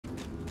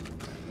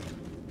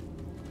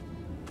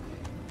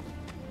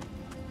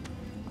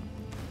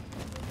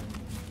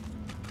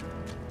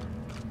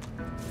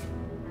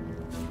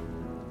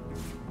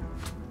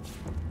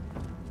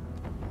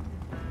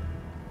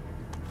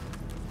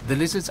The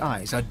lizard's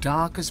eyes are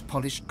dark as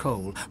polished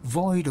coal,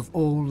 void of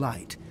all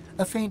light.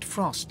 A faint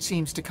frost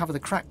seems to cover the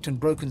cracked and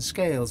broken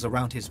scales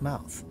around his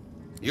mouth.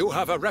 You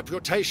have a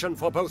reputation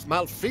for both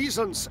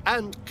malfeasance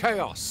and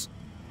chaos.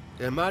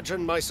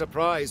 Imagine my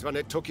surprise when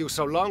it took you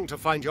so long to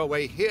find your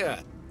way here.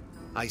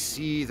 I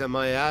see the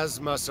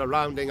miasma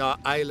surrounding our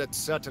islet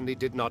certainly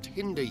did not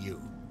hinder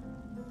you.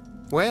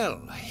 Well,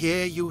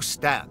 here you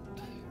stand,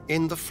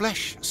 in the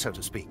flesh, so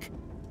to speak.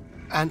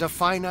 And a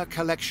finer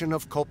collection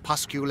of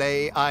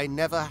corpusculae I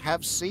never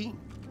have seen.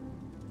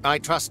 I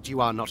trust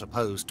you are not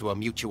opposed to a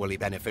mutually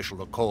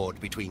beneficial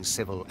accord between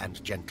civil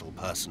and gentle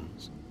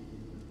persons.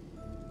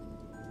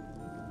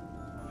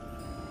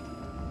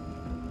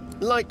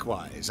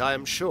 Likewise, I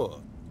am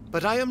sure.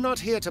 But I am not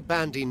here to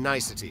bandy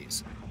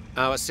niceties.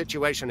 Our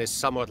situation is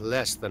somewhat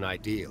less than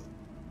ideal.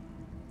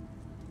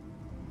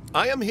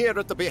 I am here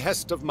at the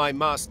behest of my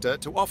master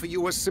to offer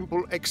you a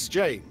simple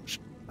exchange.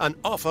 An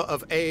offer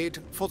of aid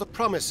for the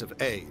promise of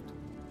aid.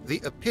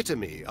 The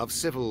epitome of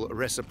civil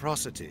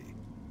reciprocity.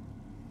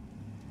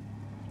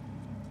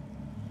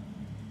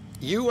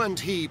 You and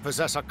he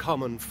possess a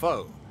common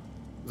foe.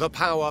 The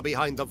power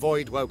behind the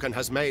Voidwoken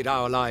has made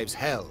our lives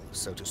hell,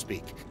 so to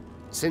speak,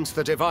 since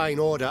the Divine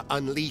Order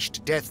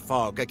unleashed death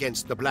fog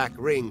against the Black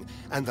Ring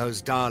and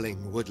those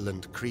darling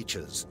woodland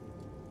creatures.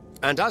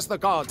 And as the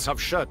gods have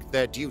shirked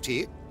their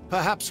duty,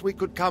 perhaps we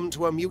could come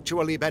to a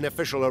mutually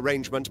beneficial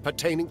arrangement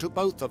pertaining to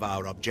both of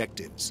our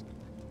objectives.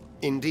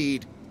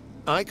 Indeed,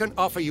 I can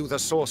offer you the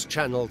source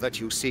channel that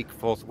you seek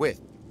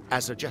forthwith,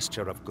 as a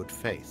gesture of good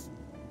faith.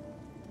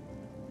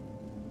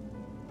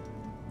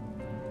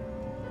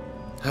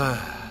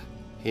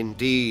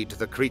 Indeed,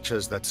 the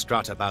creatures that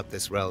strut about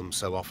this realm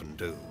so often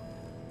do.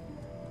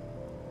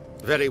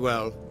 Very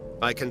well.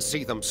 I can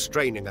see them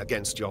straining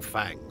against your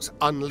fangs.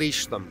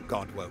 Unleash them,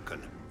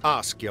 Godwoken.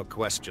 Ask your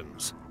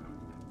questions.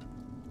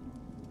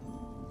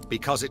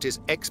 Because it is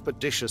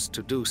expeditious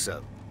to do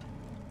so.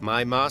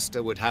 My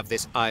master would have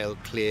this isle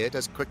cleared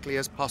as quickly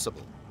as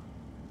possible.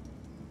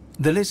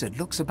 The lizard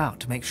looks about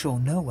to make sure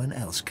no one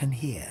else can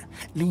hear,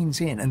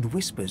 leans in and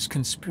whispers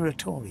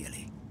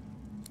conspiratorially.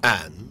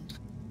 And,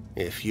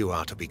 if you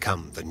are to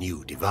become the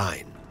new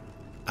Divine,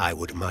 I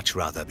would much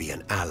rather be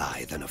an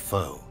ally than a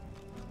foe.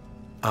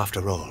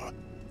 After all,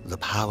 the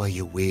power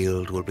you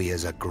wield will be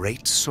as a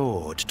great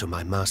sword to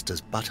my master's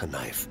butter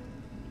knife.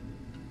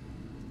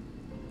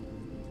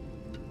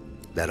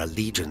 There are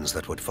legions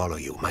that would follow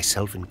you,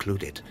 myself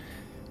included.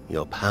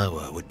 Your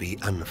power would be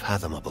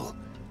unfathomable.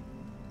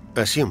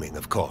 Assuming,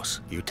 of course,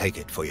 you take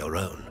it for your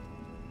own.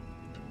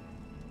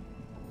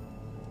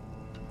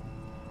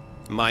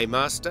 My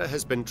master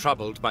has been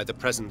troubled by the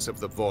presence of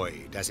the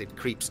Void as it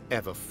creeps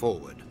ever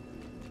forward,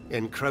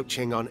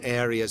 encroaching on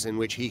areas in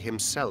which he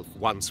himself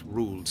once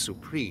ruled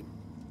supreme.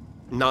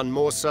 None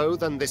more so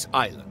than this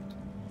island.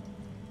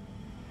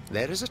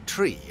 There is a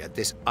tree at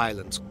this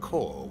island's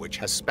core which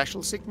has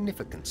special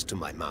significance to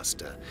my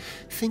master.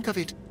 Think of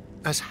it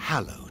as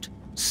hallowed,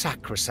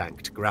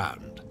 sacrosanct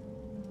ground.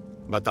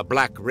 But the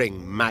Black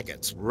Ring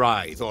maggots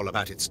writhe all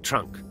about its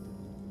trunk.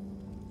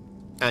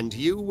 And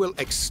you will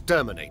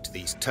exterminate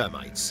these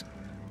termites.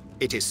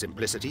 It is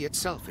simplicity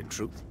itself, in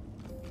truth.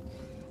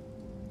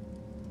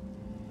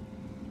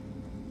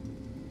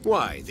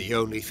 Why, the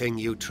only thing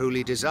you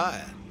truly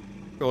desire,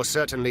 or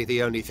certainly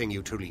the only thing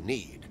you truly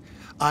need.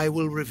 I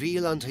will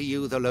reveal unto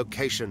you the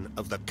location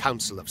of the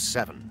Council of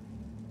Seven.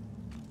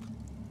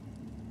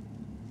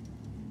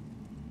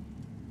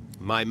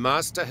 My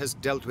master has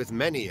dealt with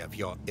many of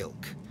your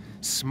ilk.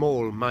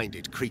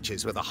 Small-minded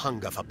creatures with a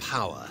hunger for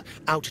power,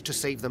 out to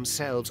save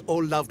themselves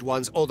or loved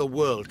ones or the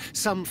world,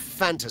 some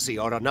fantasy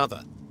or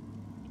another.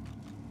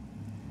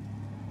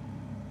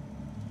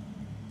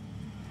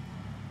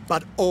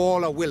 But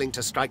all are willing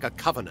to strike a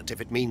covenant if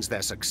it means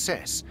their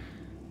success.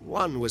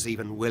 One was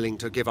even willing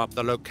to give up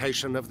the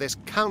location of this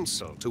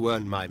council to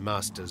earn my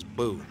master's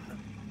boon.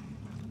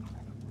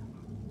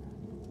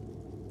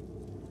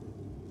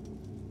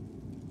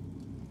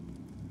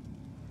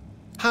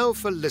 How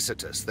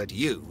felicitous that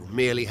you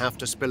merely have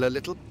to spill a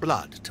little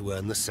blood to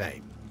earn the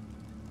same.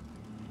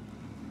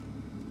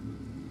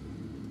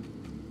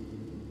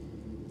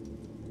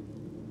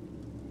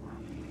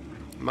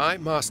 My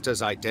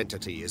master's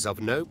identity is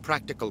of no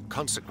practical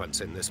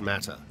consequence in this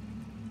matter.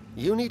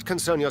 You need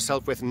concern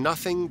yourself with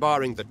nothing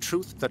barring the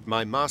truth that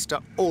my master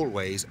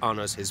always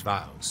honors his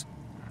vows.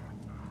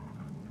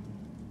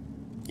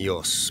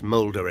 Your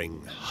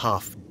smoldering,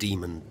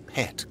 half-demon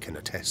pet can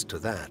attest to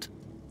that.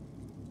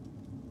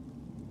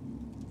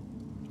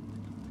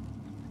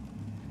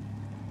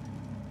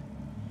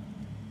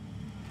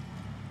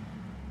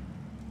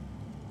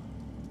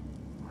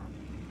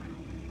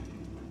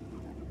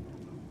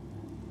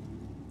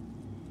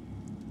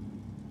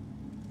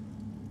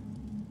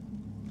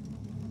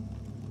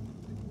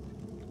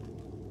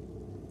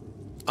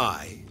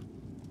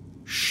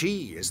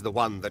 She is the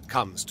one that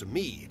comes to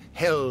me,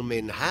 helm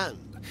in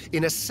hand,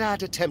 in a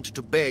sad attempt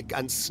to beg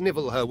and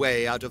snivel her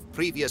way out of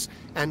previous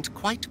and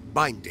quite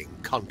binding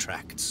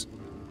contracts.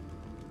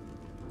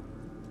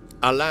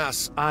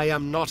 Alas, I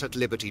am not at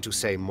liberty to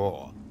say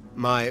more.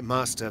 My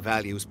master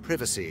values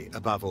privacy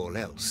above all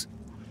else.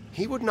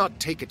 He would not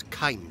take it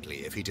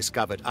kindly if he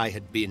discovered I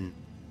had been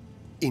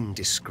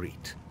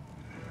indiscreet.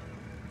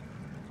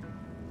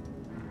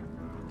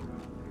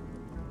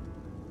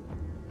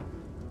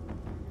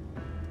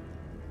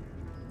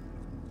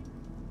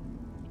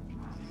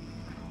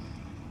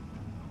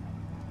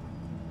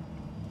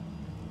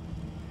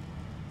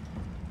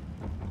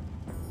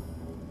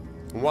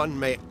 One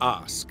may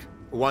ask,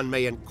 one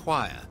may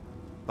inquire,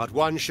 but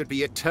one should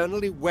be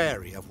eternally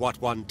wary of what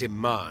one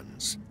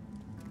demands.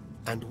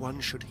 And one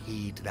should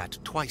heed that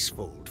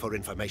twicefold for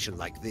information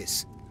like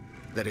this.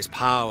 There is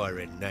power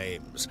in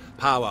names,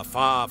 power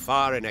far,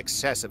 far in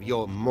excess of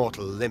your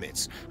mortal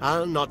limits.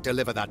 I'll not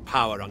deliver that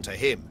power unto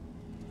him.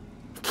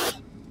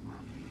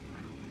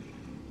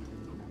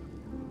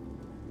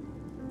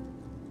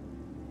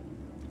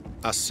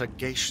 A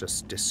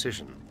sagacious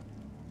decision.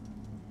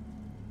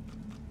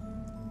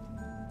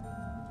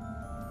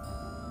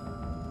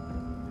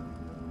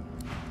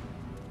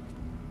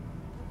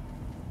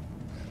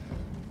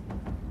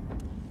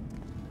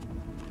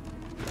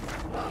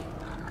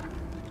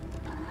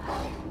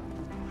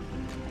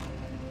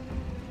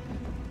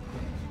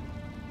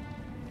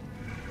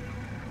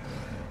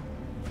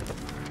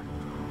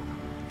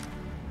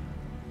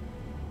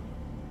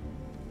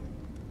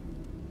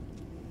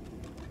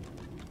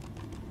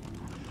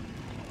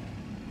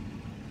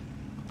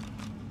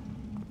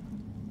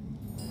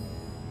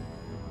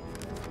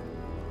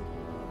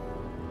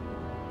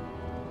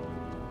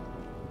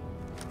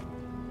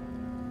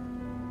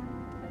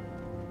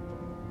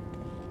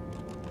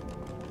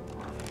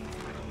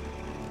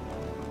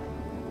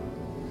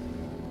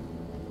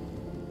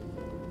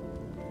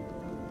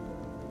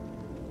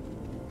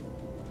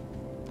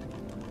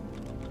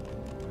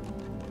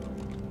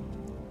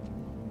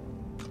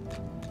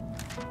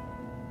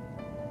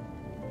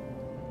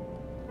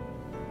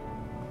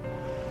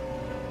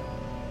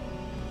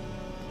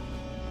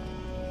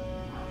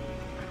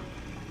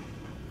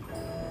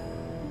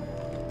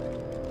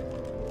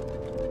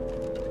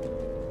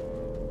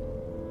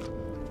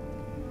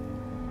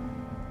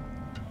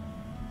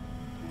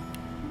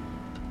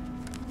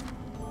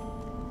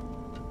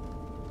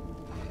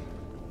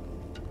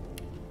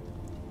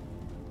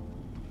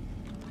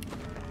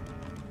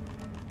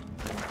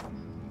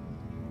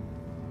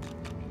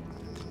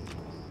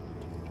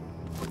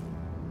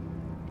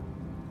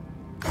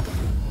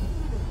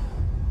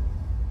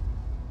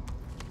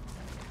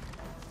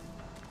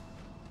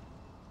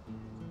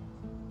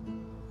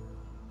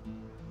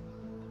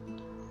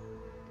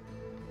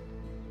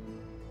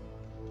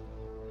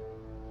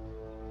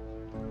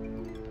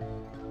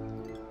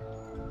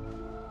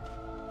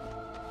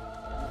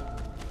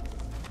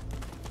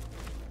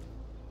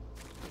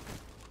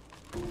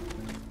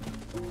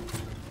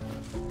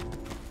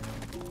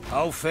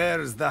 How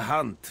fares the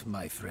hunt,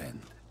 my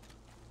friend?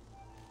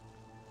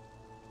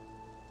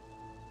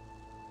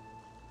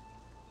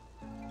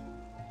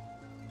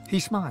 He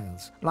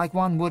smiles, like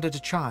one would at a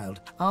child,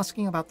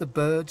 asking about the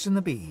birds and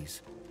the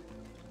bees.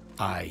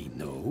 I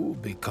know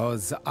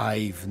because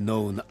I've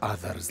known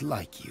others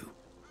like you.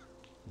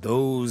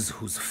 Those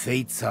whose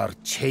fates are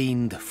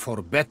chained,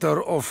 for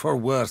better or for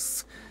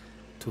worse,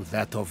 to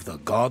that of the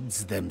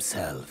gods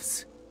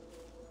themselves.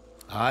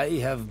 I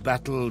have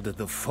battled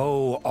the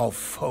foe of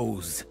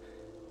foes,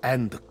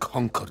 and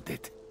conquered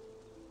it.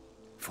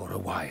 For a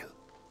while.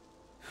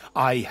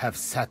 I have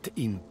sat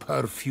in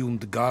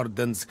perfumed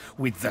gardens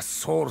with the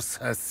source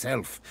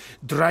herself,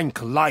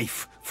 drank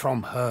life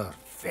from her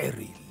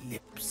very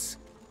lips.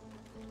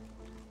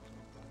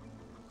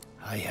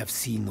 I have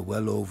seen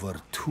well over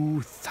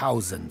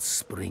 2,000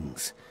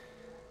 springs,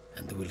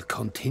 and will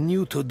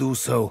continue to do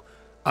so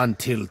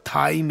until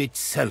time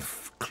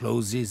itself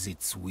closes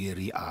its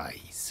weary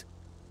eyes.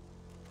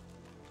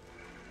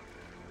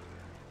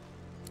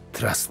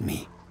 Trust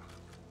me,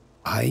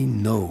 I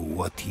know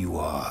what you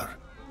are,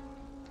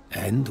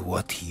 and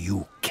what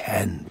you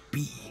can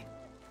be.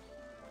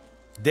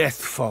 Death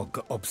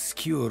fog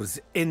obscures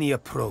any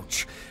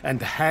approach,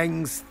 and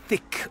hangs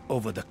thick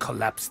over the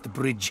collapsed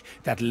bridge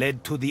that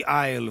led to the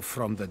isle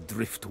from the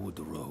Driftwood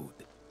Road.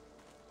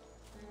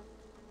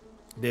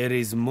 There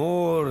is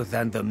more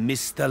than the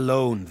mist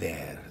alone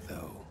there,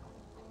 though.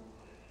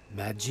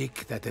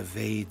 Magic that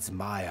evades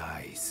my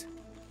eyes.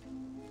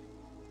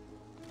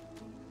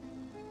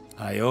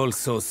 I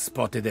also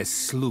spotted a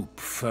sloop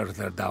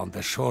further down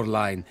the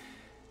shoreline,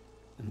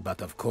 but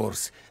of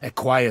course, a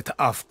quiet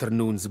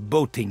afternoon's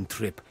boating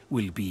trip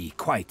will be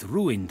quite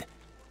ruined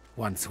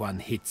once one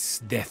hits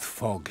death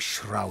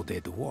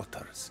fog-shrouded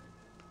waters.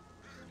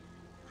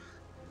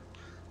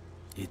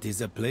 It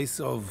is a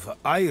place of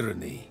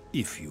irony,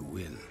 if you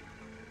will.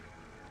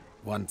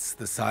 Once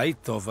the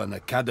site of an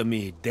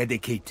academy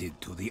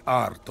dedicated to the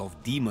art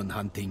of demon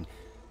hunting,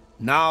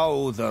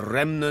 now the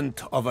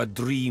remnant of a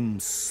dream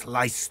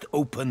sliced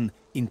open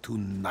into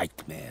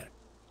nightmare.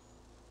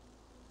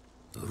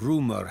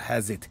 Rumor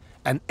has it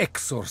an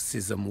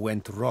exorcism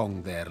went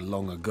wrong there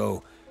long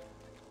ago,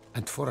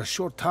 and for a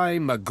short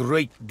time a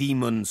great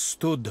demon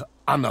stood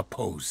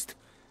unopposed.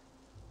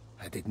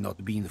 Had it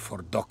not been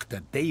for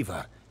Dr.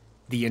 Dever,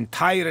 the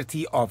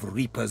entirety of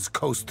Reaper's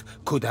Coast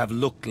could have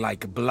looked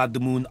like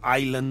Blood Moon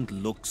Island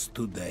looks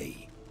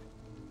today.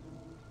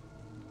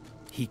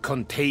 He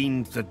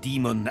contained the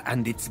demon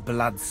and its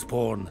blood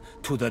spawn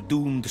to the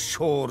doomed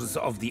shores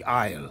of the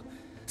Isle,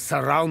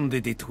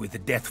 surrounded it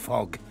with death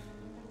fog,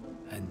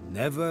 and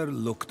never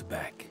looked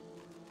back.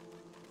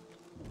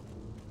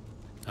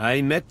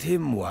 I met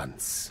him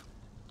once,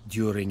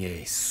 during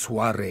a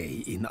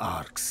soirée in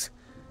Arx.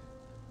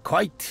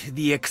 Quite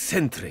the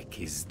eccentric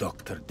is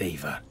Dr.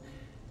 Dever.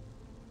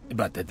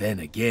 But then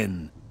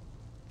again...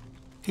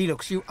 He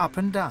looks you up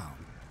and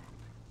down.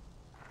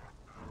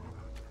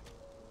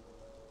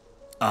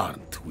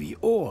 Aren't we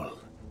all?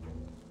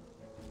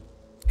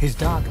 His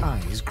dark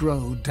eyes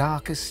grow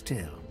darker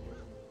still.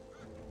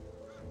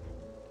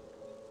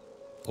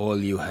 All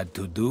you had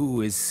to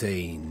do is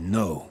say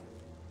no,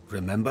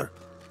 remember?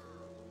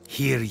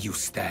 Here you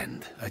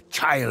stand, a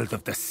child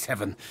of the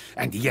Seven,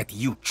 and yet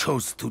you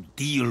chose to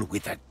deal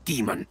with a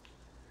demon.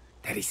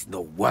 There is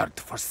no word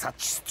for such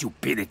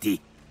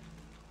stupidity.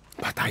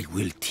 But I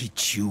will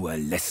teach you a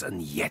lesson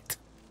yet.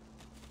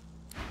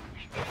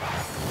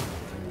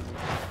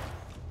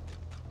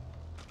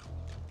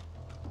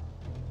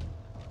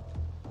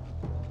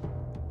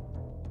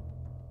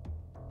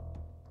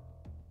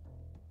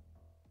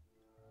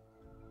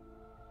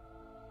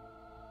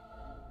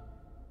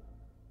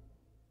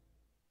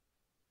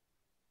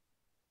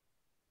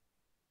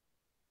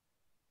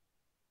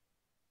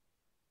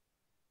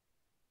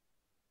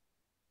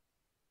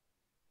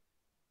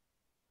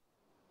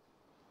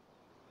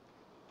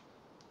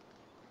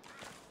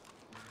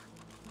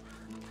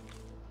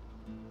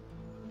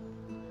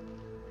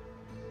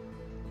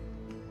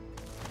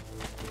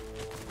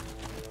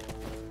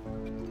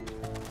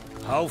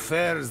 How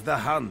fares the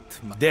hunt?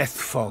 Death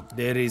fog.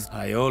 There is...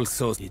 I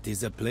also... It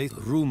is a place...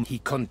 Room he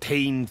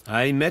contained.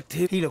 I met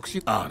him. He looks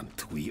you...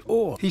 Aren't we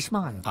all? He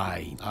smiles.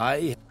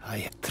 I...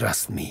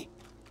 Trust me.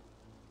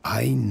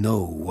 I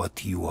know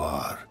what you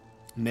are.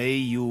 May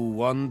you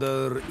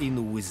wander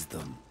in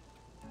wisdom.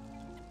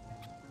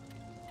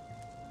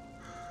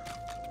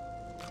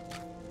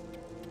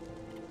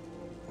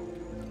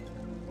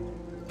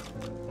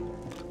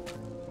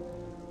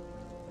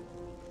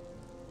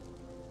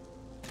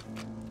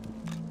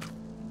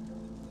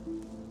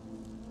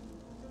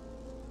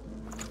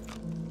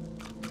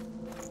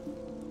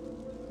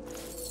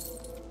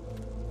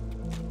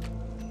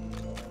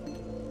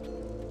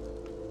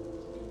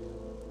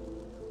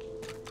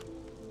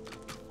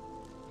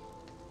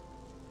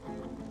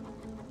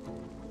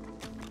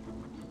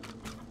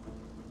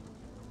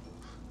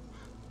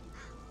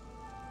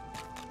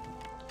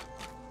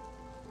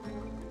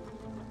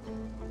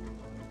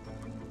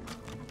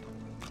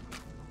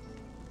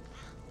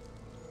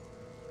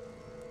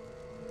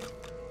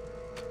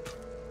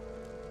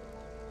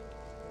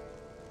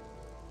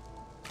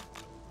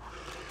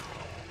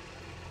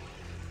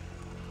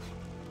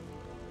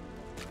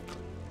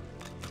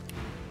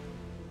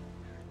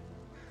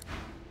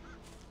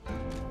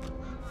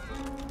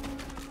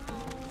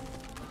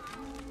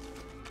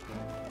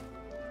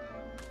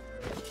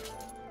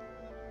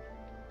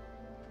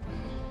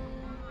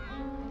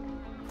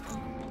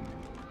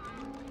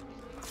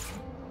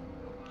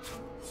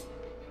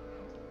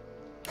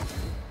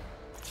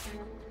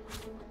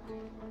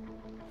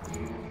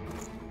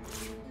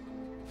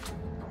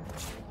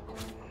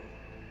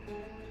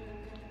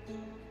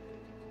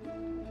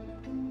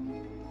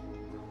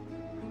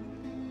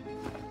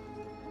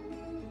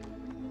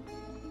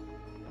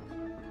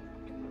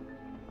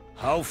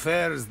 How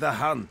fares the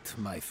hunt,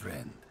 my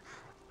friend?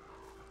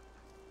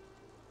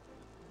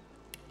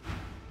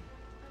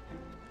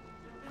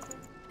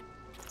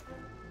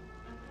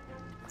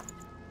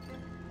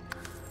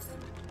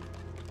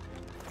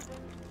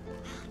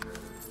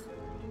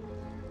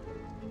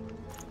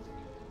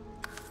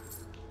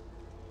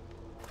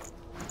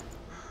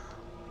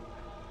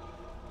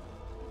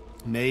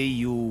 May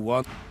you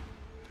want...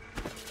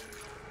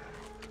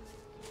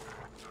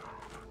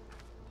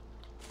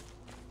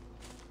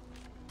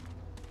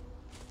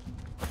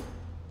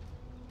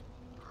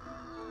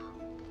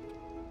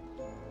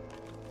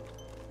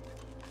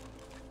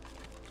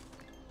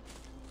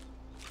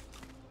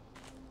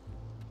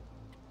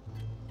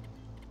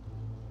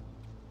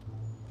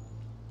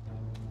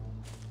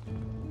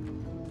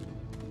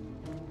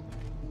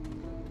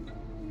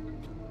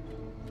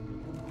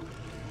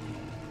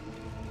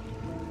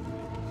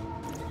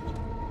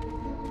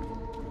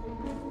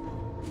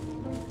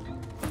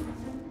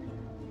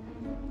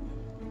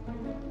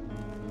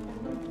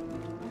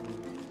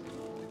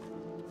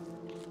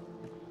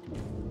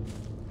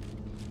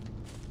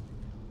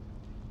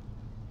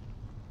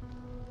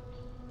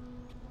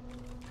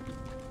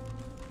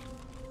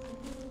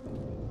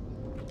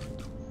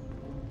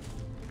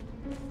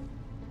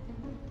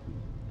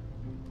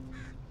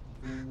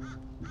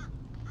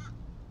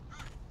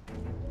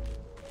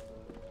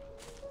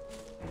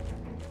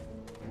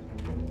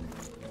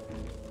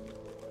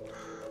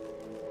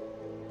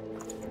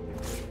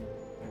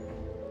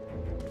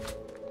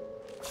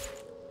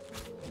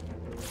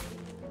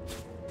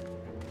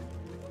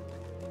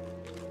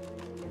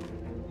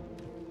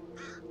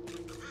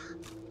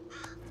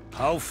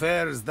 How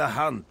fares the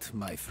hunt,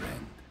 my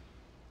friend?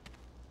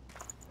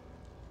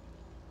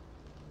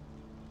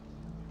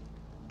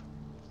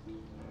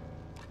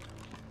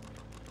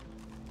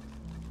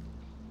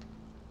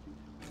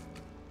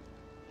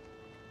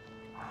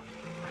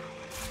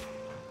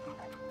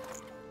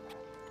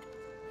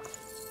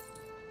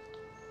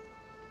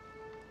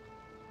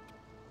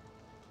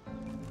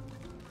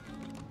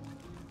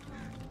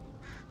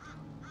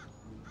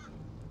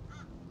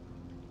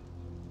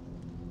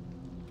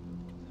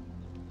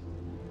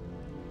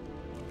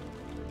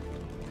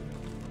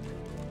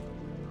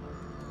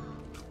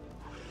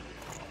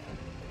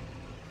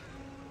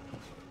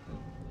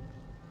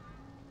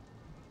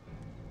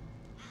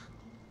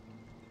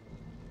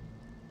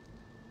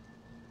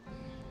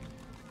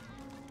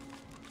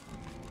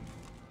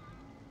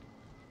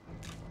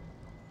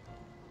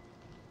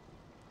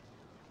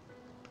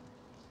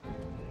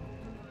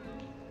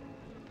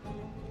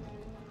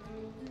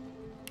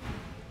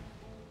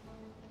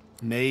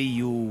 May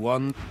you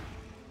want...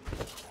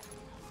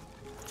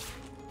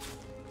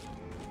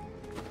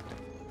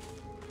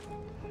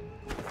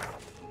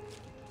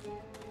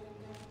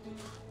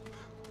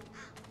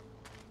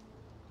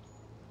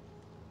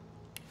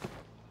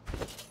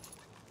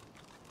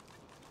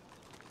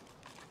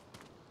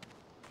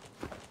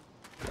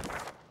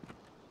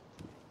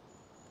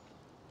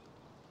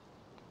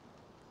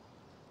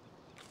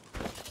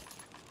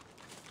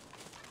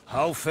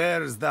 How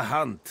fares the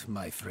hunt,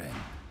 my friend?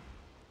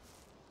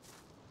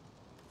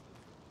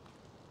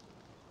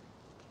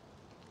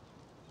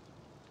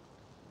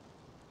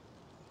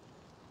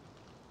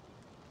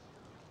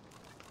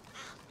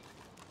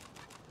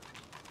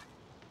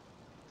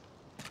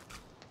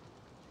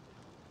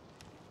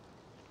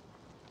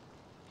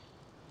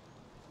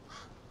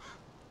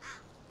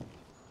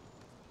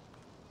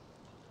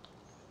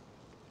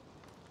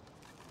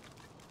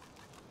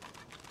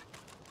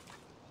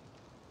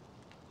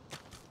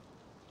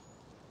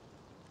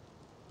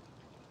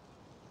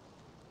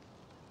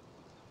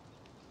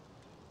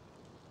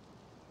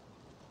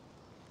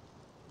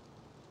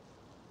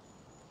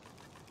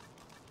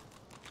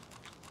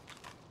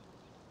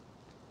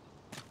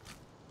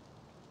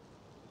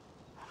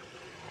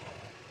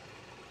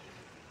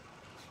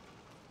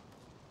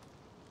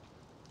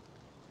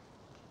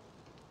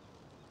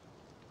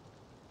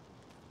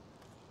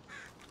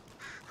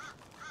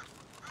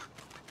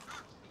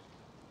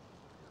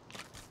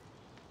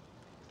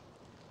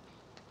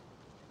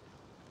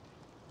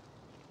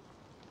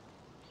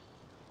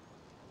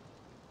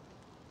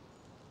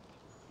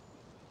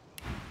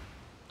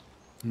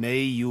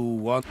 May you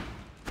want...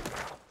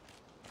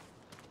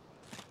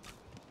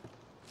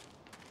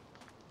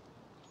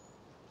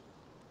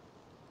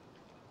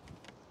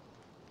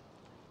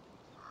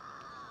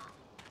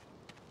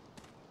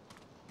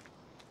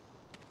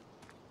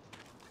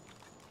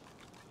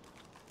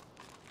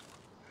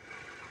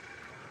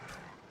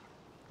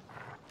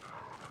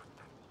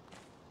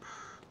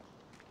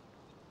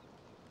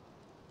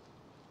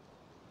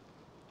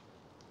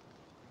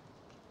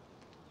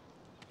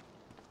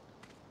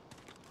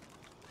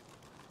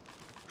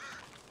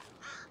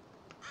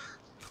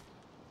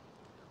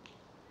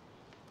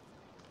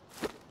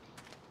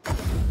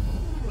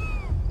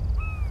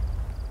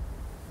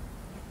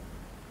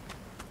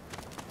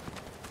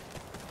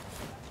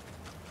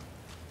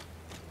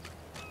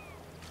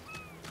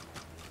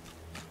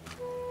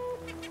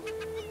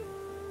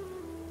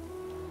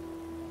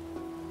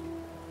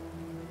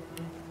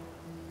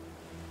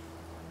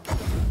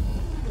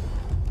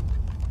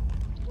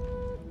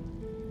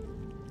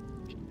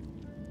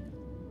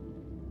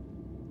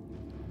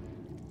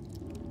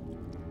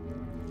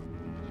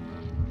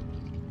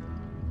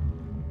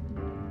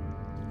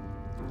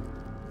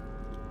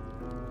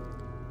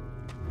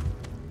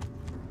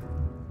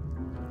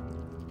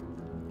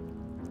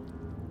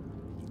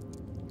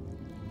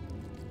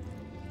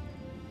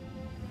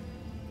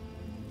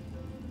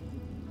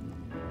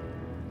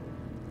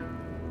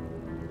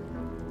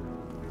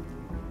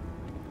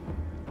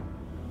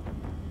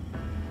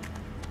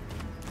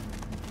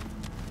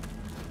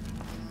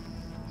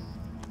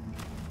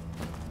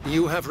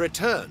 You have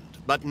returned,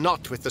 but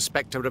not with the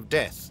spectre of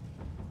death.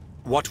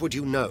 What would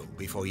you know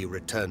before you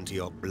return to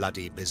your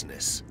bloody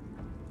business?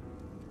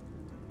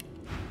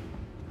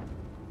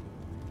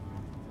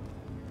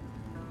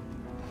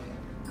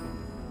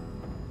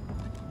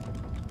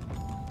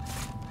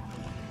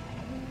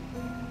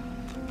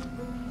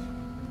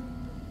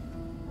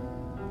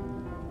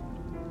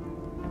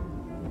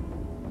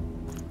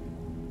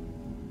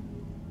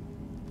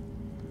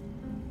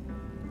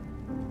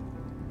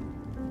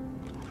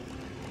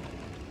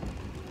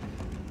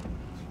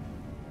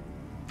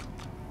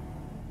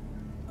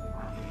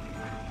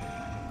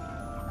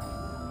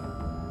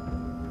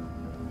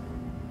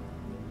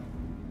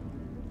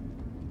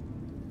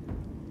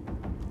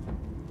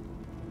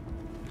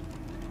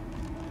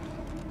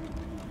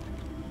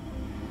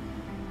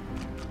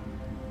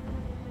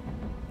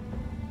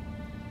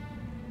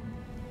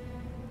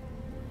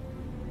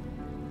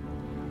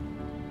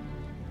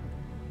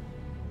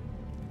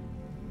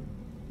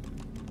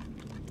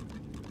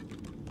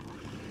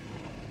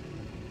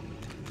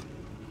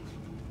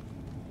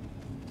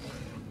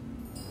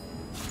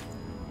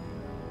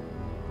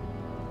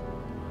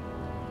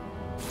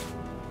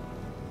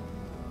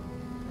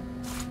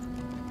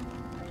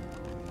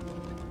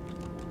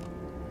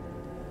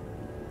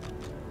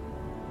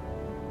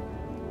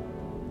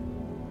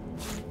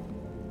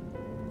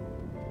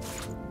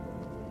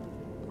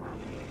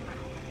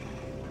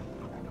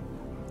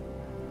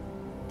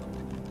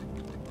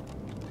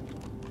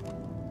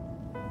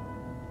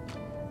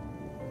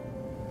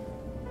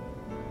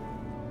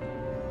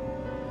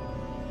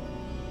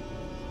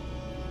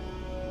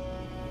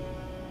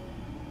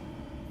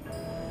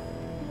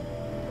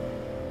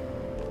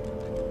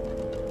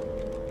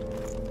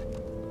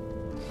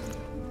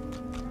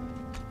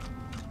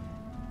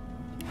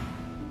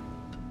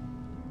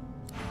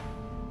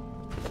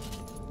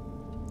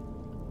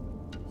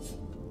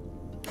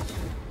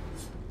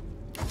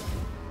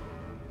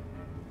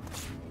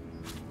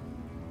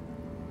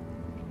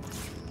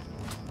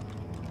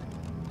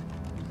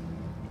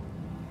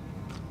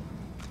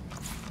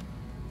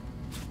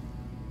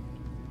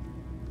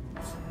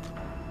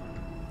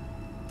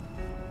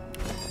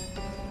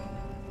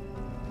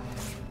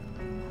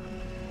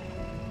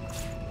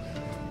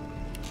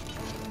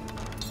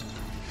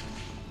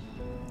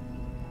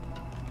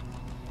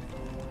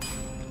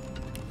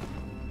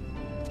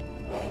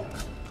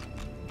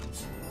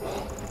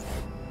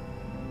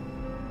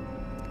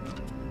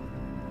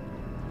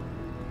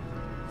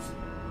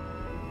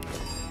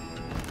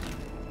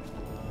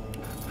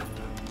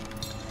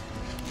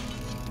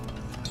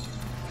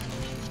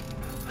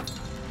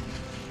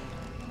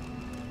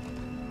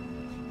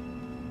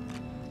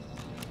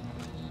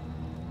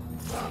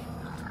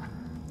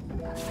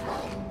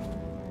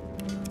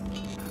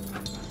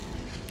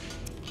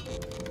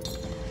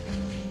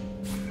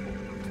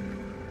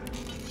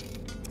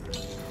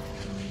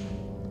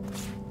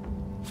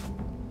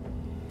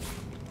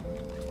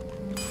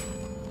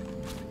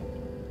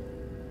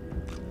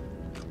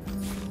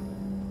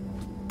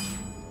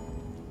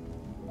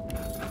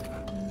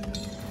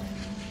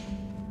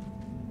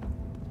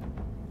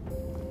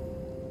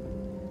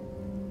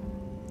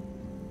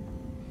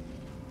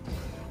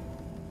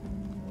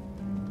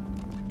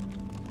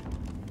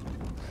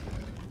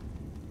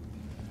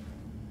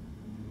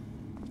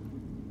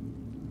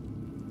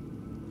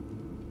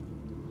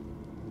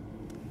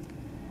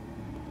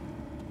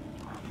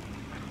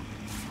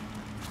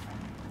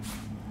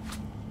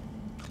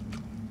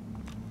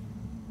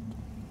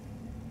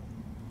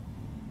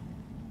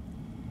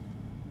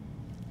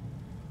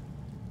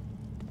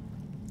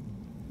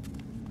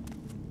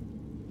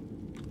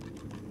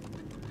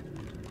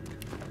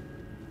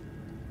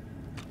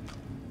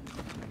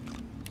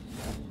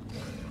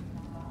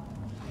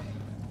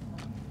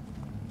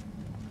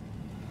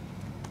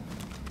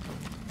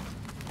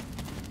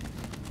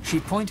 She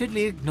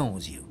pointedly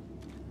ignores you.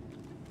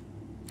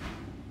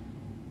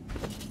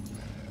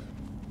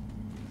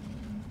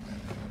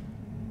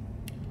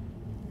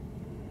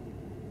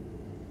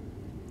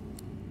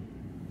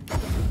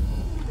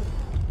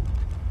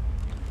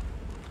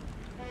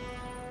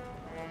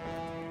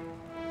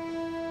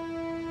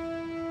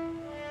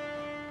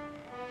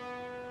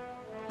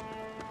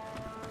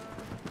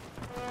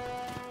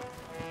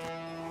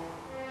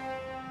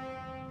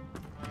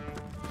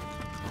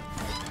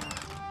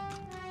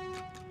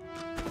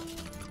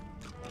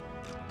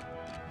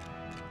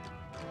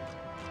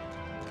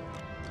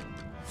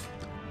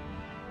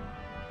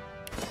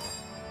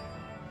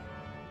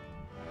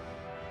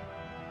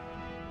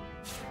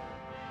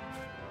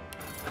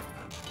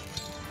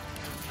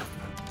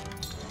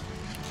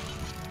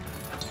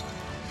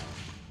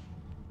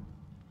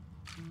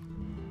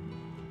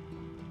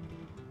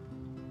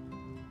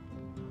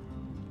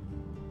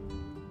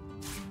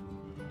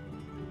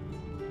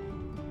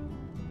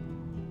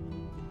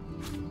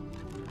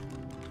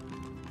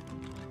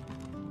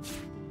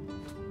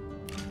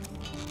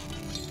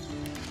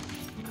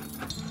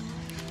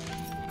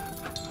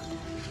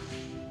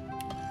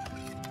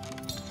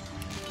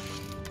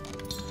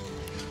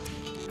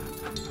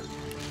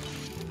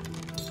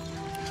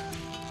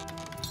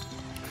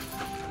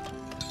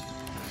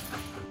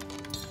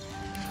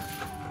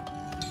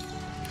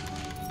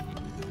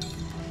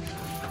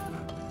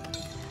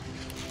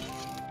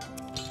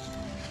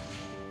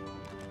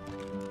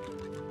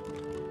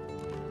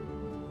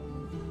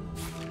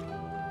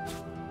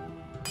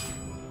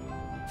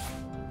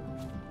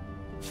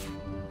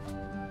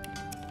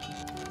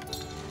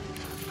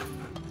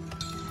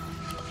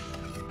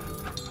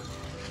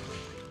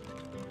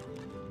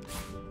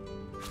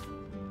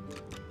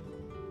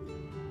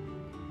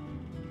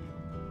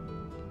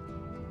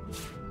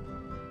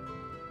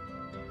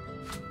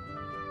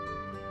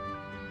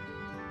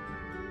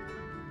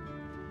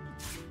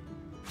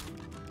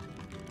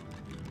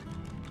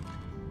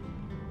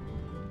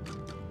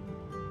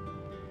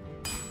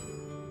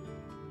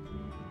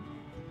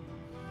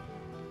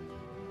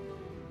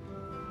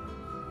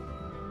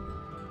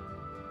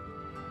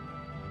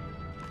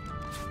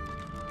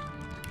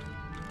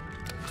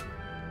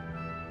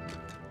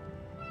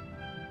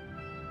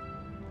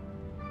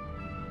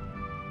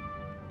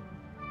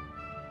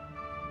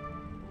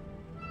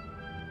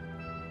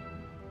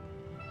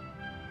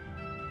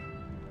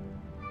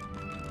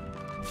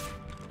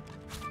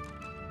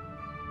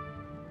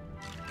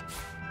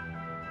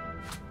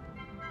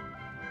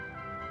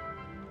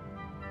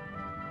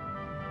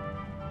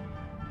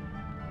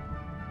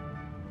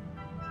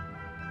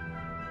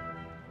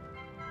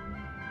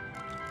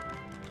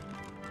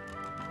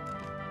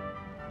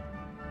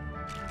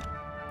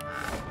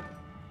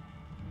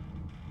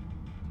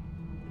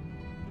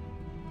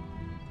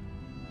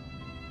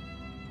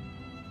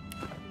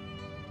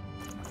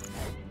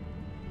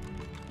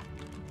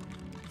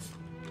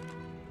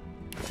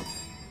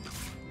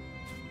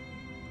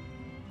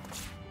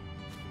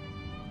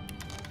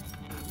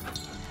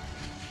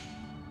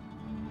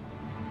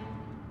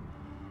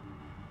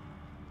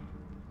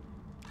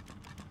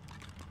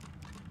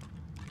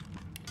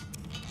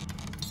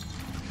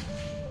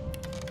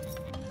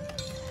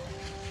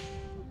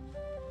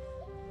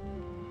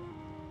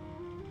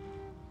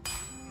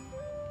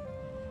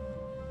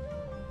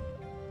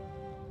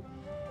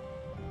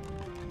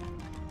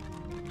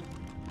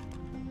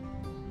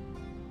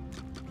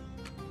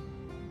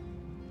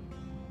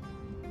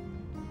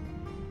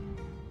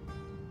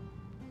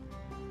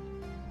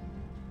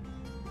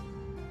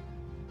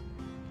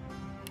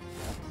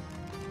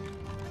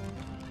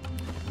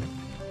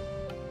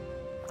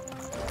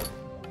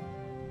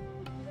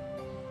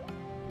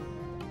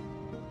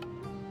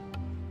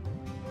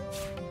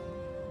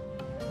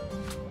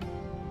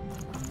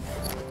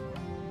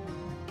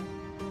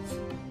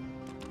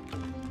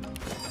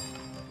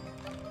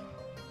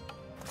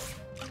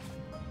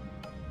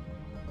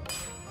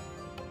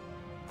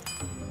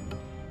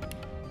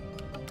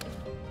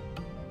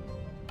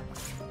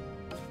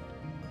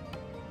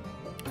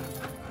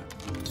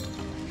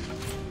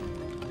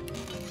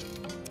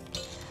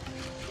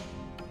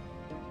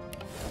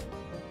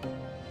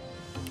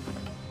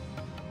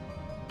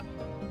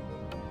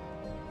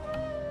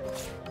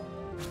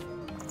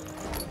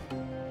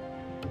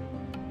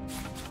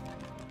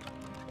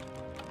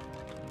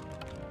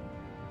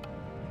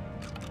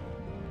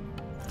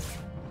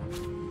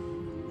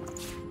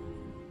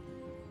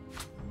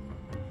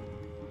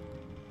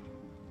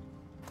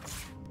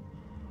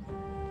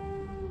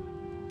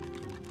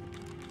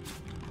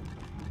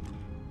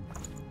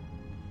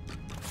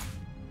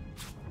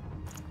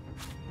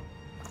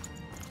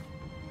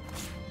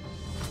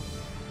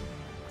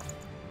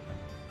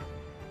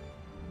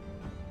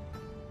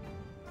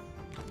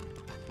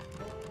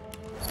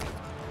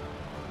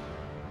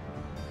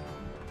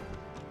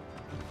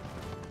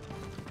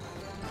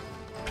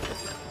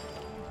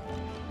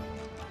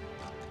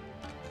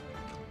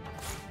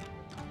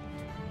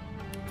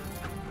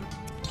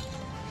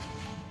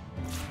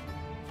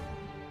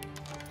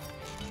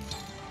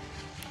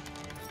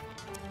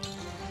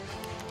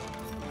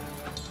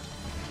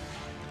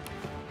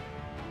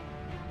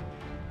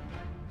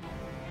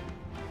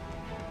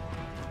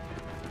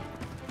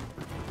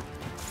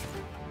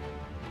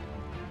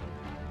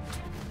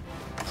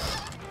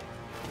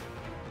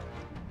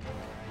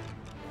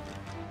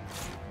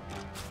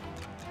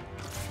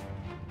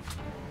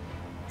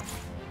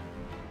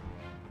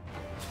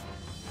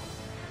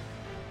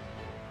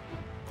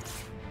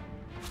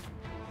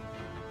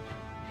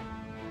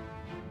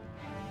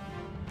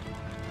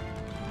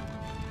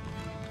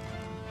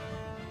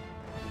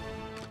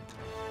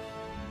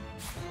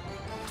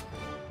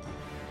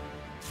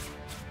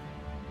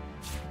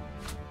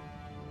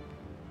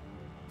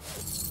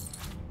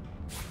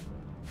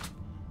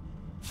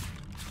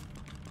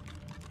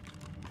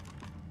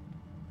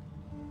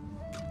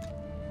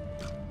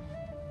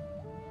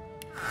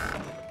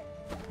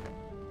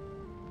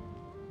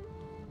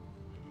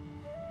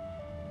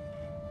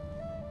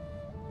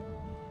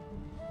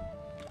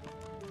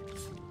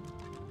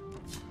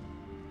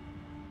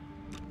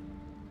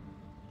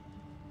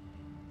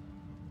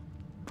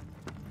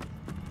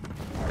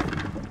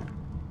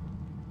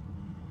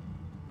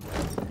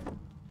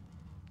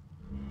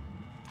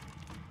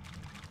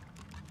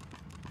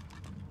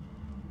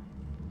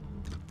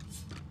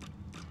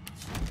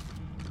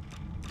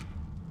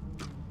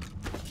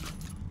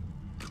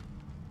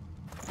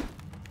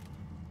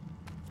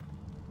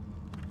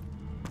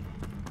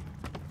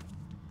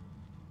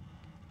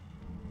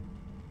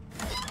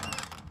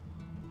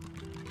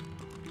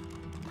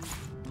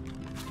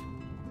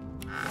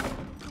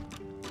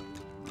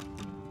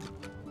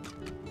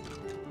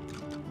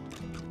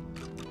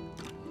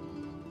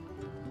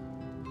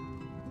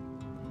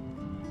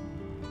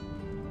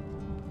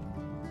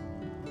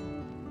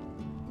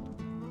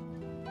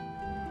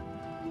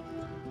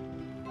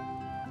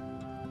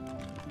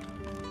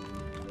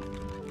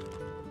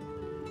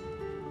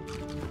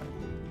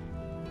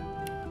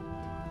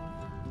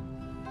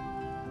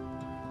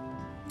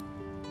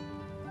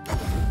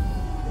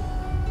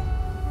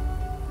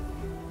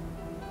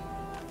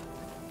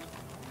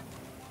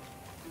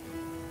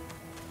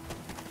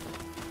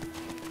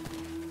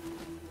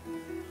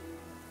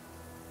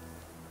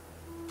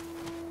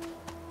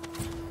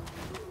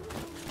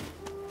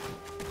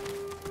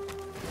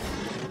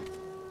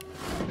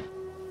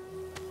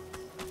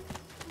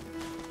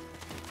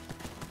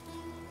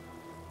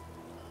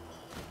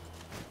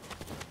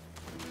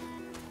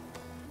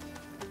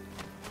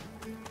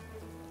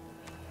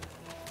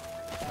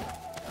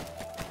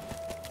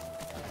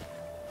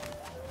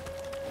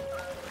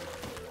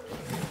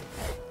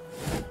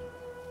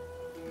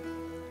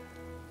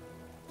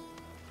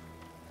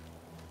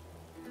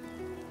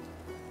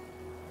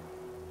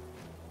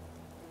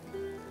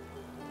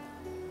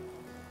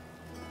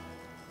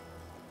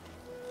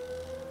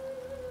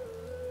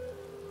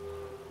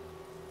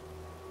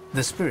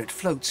 The spirit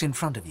floats in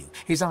front of you,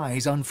 his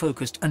eyes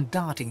unfocused and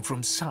darting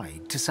from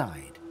side to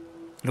side.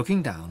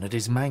 Looking down at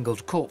his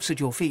mangled corpse at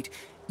your feet,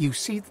 you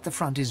see that the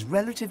front is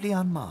relatively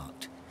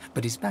unmarked,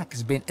 but his back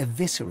has been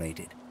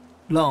eviscerated.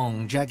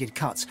 Long, jagged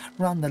cuts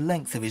run the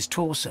length of his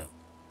torso.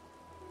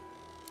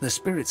 The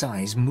spirit's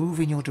eyes move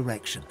in your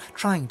direction,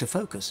 trying to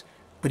focus,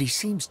 but he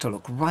seems to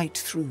look right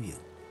through you.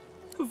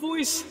 A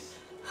voice.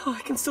 Oh,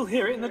 I can still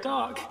hear it in the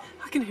dark.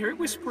 I can hear it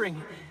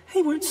whispering.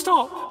 He won't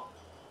stop.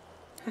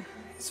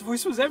 His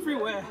voice was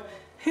everywhere.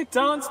 It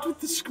danced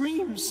with the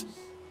screams.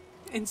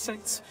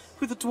 Insects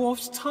with a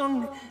dwarf's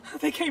tongue.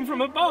 They came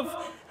from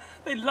above.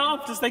 They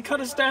laughed as they cut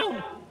us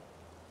down.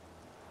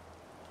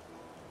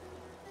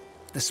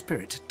 The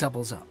spirit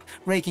doubles up,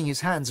 raking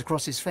his hands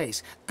across his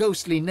face,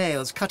 ghostly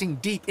nails cutting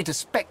deep into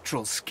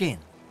spectral skin.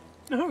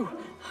 No,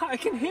 I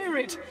can hear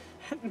it.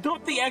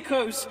 Not the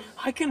echoes.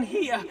 I can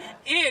hear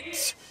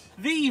it.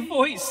 The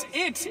voice.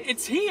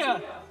 It's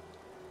here.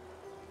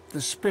 The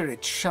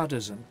spirit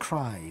shudders and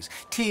cries,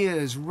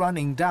 tears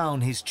running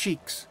down his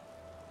cheeks.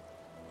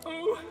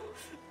 Oh,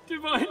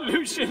 Divine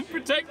Lucian,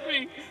 protect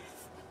me.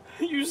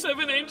 You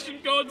seven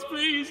ancient gods,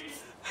 please.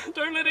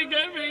 Don't let it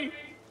get me.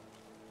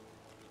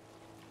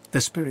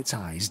 The spirit's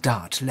eyes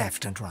dart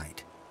left and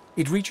right.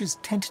 It reaches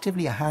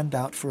tentatively a hand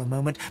out for a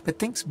moment, but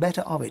thinks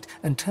better of it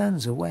and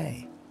turns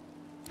away.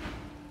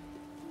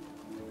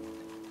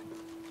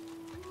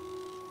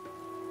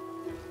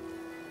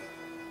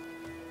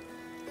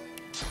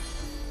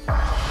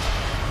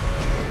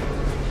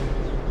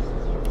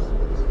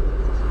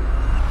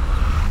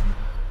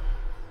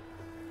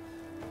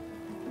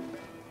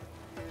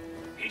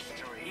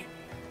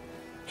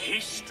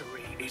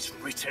 History is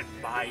written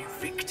by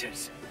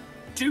victors.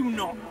 Do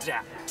not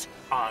doubt,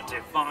 our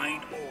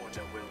divine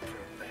order will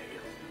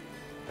prevail.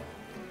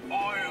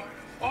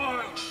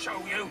 I'll show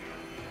you.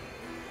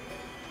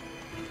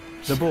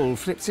 The bull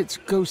flips its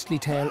ghostly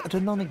tail at a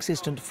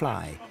non-existent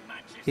fly.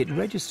 It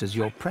registers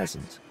your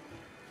presence.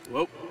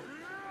 Well,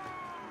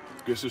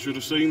 guess I should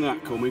have seen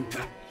that coming.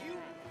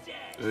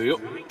 Yep,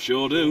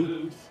 sure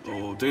do.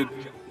 Or did,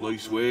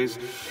 leastways.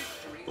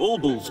 All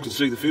bulls can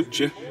see the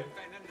future.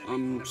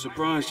 I'm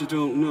surprised you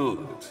don't know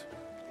that.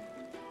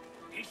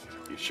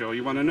 You sure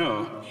you want to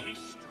know?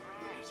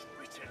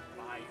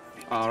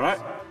 Alright,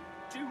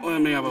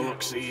 let me have a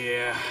look-see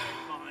here.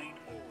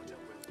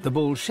 The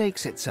bull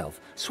shakes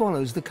itself,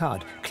 swallows the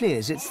cud,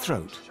 clears its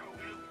throat.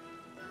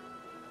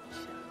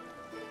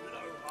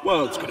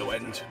 Well, it's going to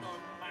end.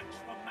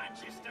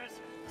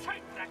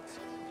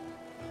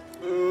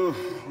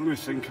 Let me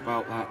think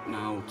about that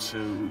now,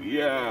 too.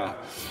 Yeah.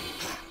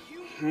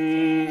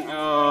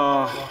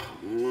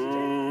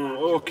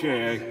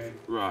 Okay.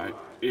 Right,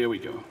 here we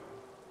go.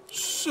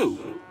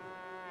 Soon.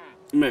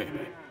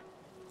 Maybe.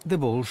 The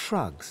bull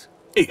shrugs.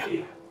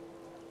 Here.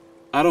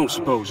 I don't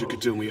suppose you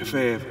could do me a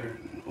favour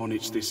and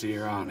unhitch this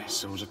here harness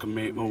so as I can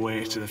make my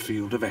way to the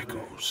Field of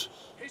Echoes.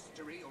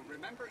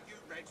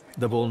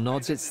 The bull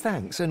nods its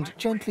thanks and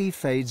gently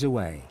fades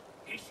away.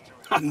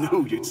 I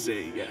knew you'd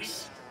say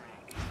yes.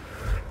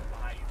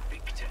 My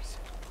victors,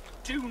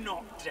 do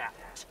not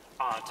doubt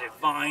our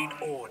divine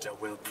order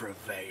will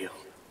prevail.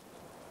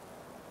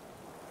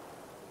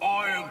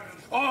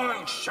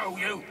 I'll show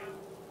you.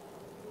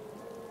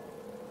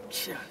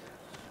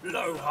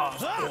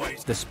 Lohars,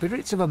 boys. The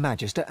spirits of a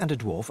magister and a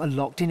dwarf are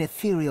locked in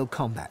ethereal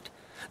combat.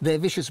 Their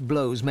vicious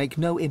blows make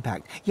no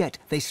impact, yet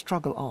they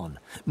struggle on.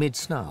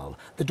 Mid-snarl,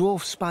 the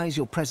dwarf spies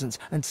your presence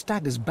and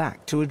staggers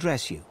back to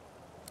address you.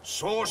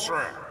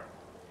 Sorcerer!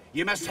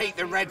 You must hate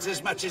the Reds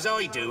as much as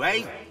I do,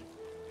 eh?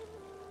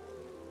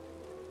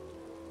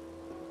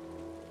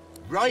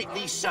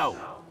 Rightly so.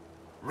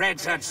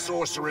 Reds had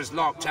sorcerers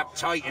locked up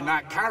tight in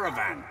that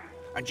caravan.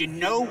 And you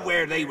know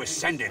where they were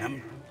sending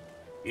them.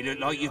 You look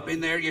like you've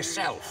been there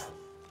yourself.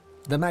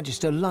 The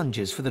magister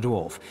lunges for the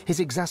dwarf,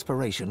 his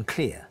exasperation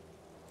clear.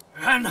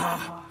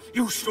 Anna,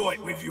 you saw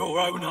it with your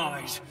own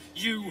eyes.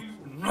 You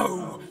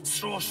know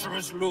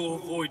sorcerer's law,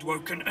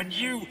 Voidwoken, and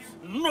you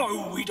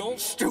know we'd all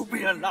still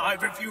be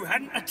alive if you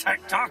hadn't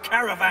attacked our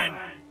caravan.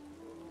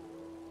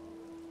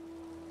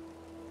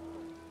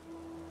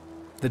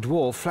 The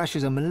dwarf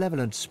flashes a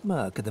malevolent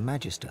smirk at the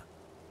magister.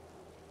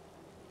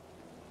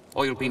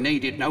 I'll be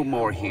needed no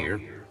more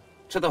here.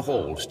 To the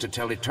halls to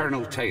tell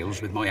eternal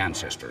tales with my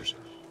ancestors.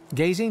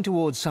 Gazing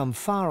towards some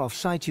far-off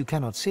sight you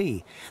cannot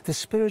see, the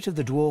spirit of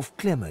the dwarf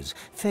glimmers,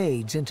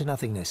 fades into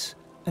nothingness,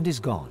 and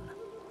is gone.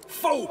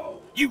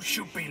 Fool! You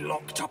should be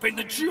locked up in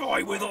the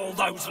joy with all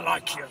those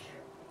like you.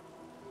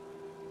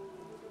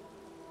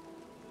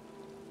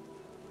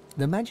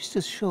 The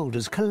magister's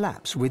shoulders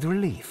collapse with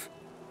relief.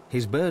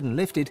 His burden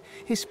lifted,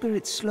 his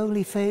spirit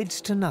slowly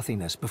fades to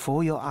nothingness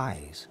before your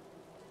eyes.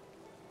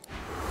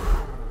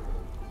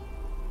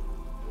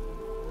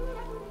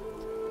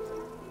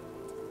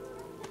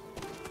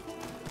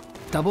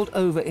 Doubled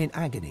over in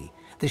agony,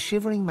 the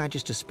shivering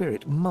magister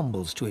spirit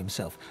mumbles to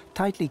himself,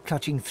 tightly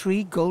clutching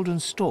 3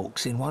 golden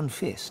stalks in one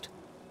fist.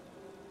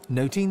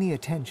 Noting the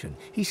attention,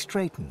 he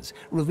straightens,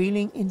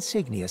 revealing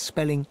insignia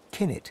spelling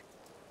Kinnet,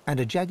 and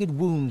a jagged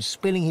wound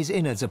spilling his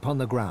innards upon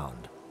the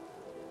ground.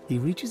 He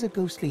reaches a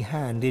ghostly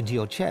hand into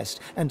your chest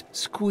and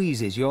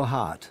squeezes your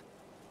heart.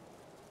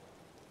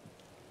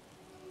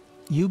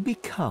 You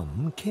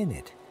become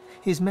Kinnet,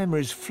 his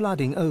memories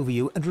flooding over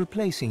you and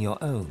replacing your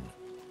own.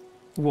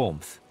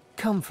 Warmth.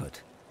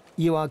 Comfort.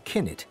 You are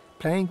Kinnet,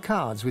 playing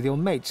cards with your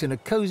mates in a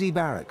cozy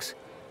barracks.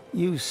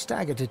 You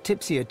stagger to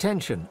tipsy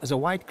attention as a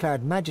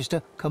white-clad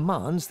magister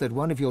commands that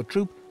one of your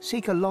troop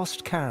seek a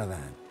lost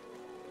caravan.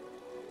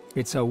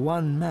 It's a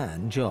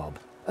one-man job,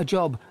 a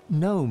job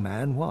no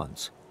man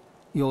wants.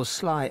 Your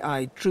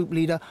sly-eyed troop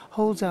leader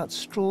holds out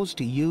straws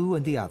to you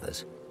and the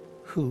others.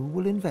 Who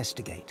will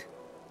investigate?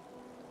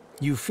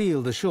 You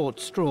feel the short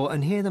straw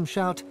and hear them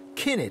shout,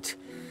 "Kinnet!"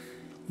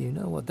 You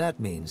know what that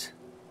means.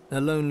 A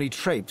lonely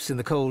traipse in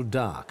the cold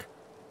dark.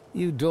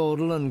 You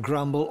dawdle and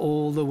grumble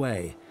all the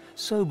way,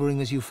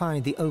 sobering as you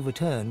find the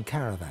overturned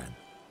caravan.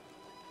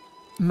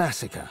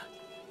 Massacre.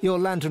 Your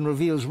lantern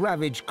reveals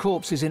ravaged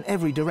corpses in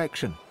every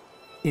direction.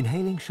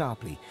 Inhaling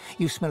sharply,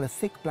 you smell a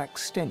thick black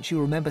stench you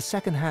remember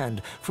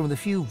secondhand from the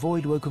few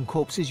void-woken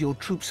corpses your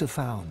troops have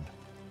found.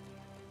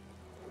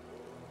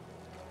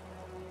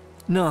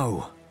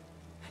 No!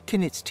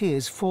 Kinnet's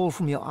tears fall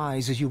from your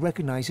eyes as you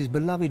recognize his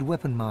beloved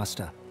weapon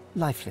master,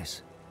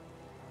 lifeless.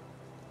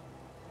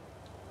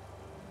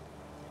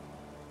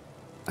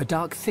 A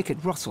dark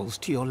thicket rustles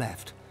to your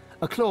left.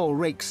 A claw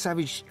rakes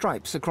savage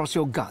stripes across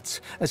your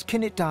guts. As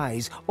Kinnet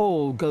dies,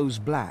 all goes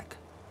black.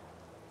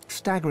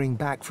 Staggering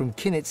back from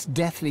Kinnet's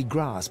deathly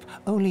grasp,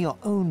 only your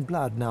own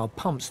blood now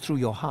pumps through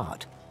your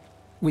heart.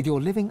 With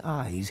your living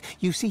eyes,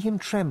 you see him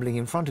trembling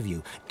in front of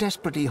you,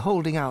 desperately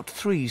holding out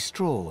 3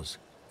 straws.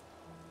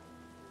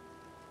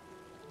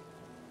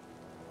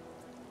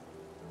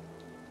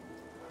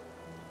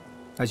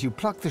 As you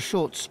pluck the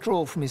short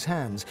straw from his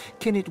hands,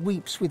 Kinnet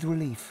weeps with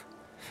relief.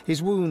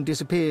 His wound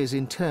disappears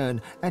in turn,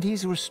 and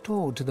he's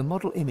restored to the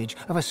model image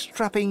of a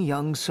strapping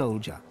young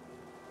soldier.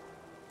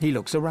 He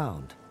looks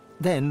around,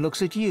 then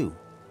looks at you,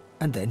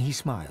 and then he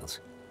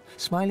smiles.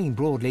 Smiling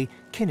broadly,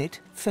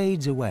 Kinnet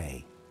fades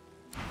away.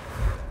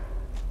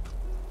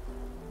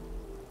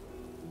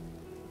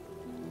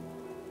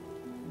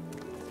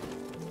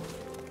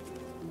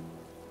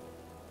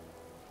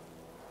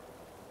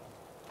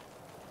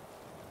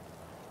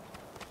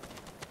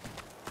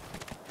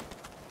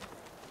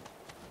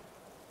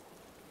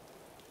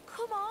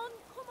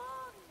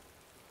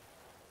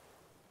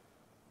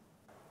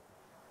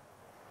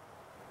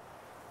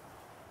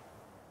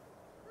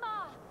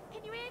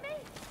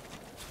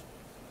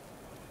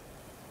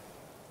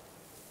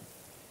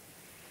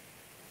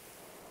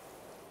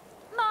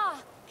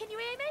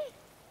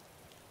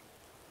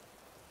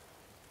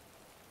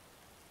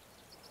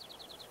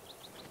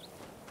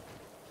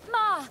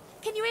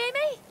 Can you hear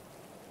me?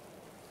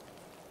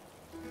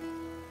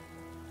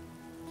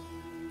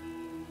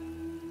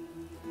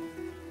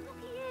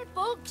 Looky here,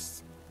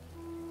 Bugs.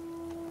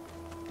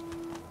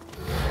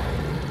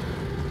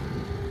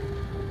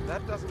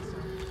 That doesn't sound...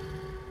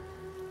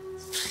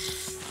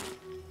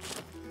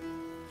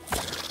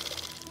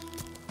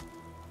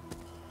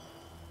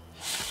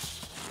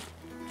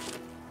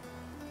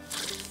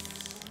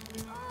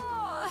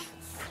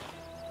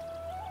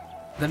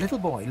 The little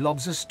boy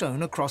lobs a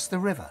stone across the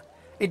river.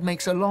 It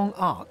makes a long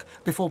arc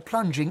before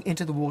plunging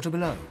into the water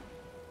below.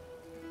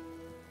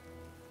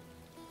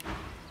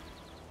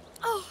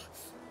 Oh,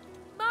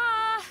 Ma!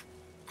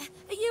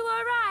 Are you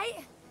all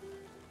right?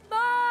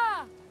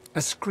 Ma!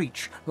 A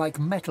screech like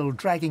metal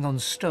dragging on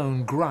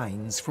stone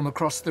grinds from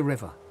across the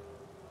river.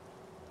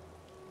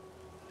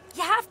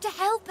 You have to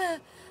help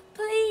her,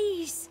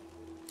 please.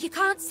 You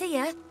can't see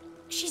her.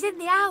 She's in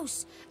the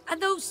house,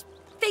 and those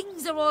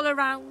things are all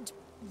around.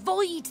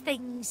 Void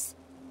things.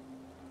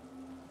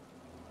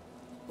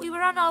 We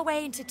were on our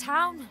way into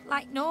town,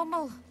 like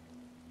normal.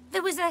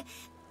 There was a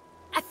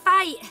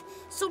fight.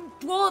 Some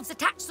dwarves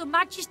attacked some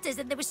magisters,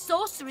 and there were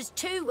sorcerers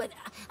too.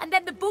 And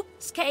then the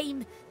bugs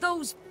came,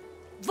 those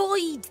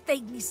void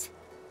things.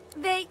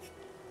 They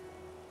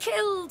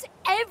killed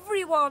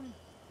everyone.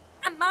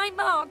 And my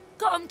ma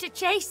got 'em to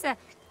chase her.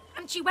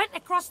 And she went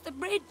across the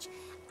bridge.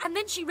 And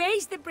then she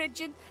raised the bridge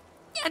and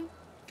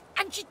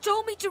she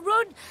told me to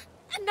run.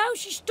 And now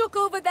she's stuck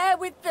over there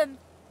with them.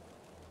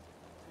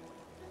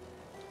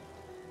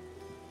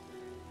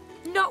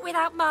 Not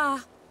without Ma.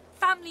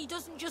 Family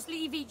doesn't just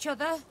leave each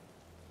other.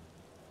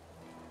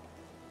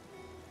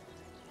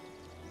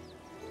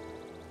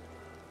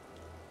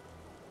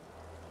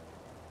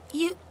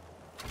 You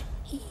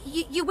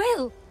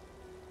will?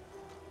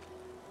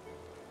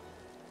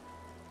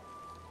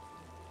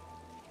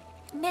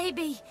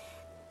 Maybe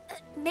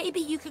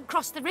you can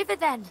cross the river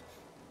then.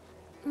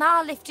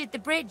 Ma lifted the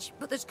bridge,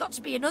 but there's got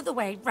to be another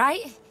way,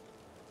 right?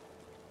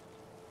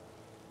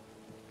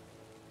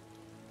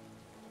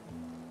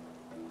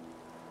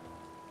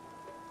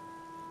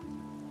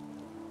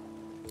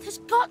 There's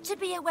got to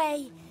be a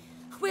way.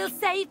 We'll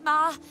save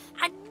Ma.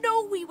 I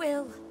know we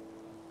will.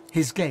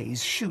 His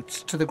gaze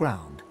shoots to the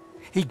ground.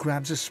 He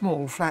grabs a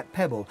small flat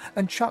pebble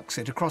and chucks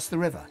it across the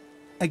river.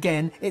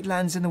 Again, it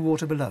lands in the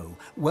water below,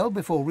 well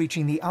before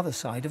reaching the other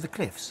side of the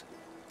cliffs.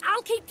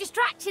 I'll keep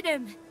distracting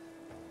him.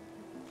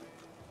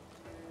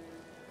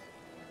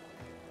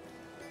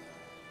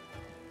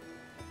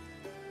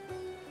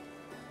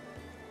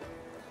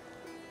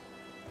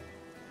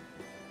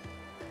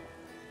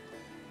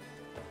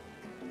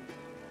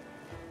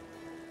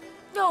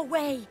 No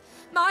way.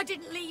 Ma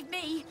didn't leave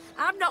me.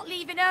 I'm not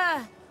leaving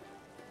her.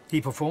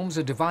 He performs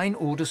a divine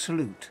order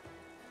salute.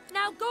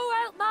 Now go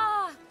out,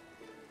 Ma.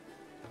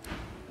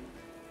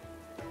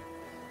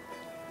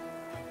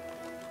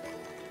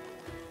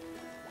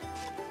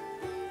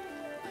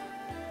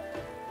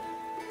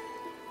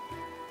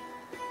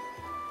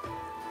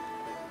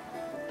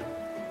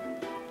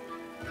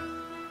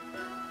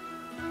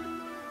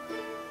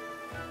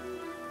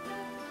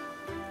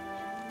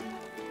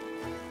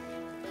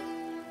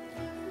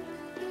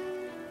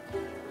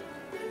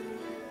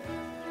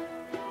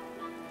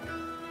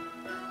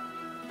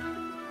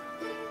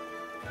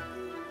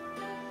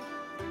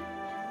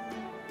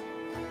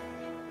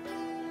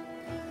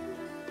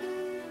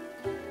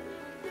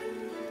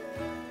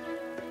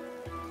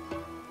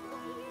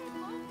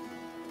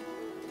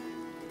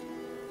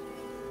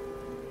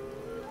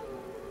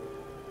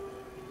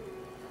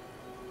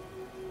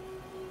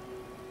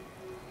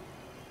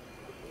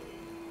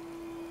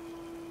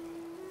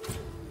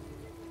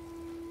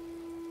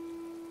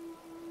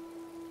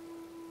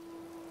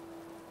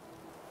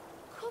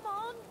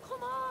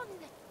 Come on!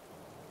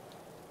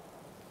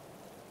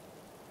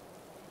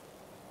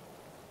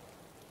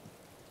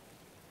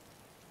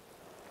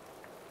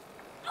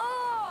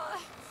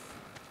 Oh!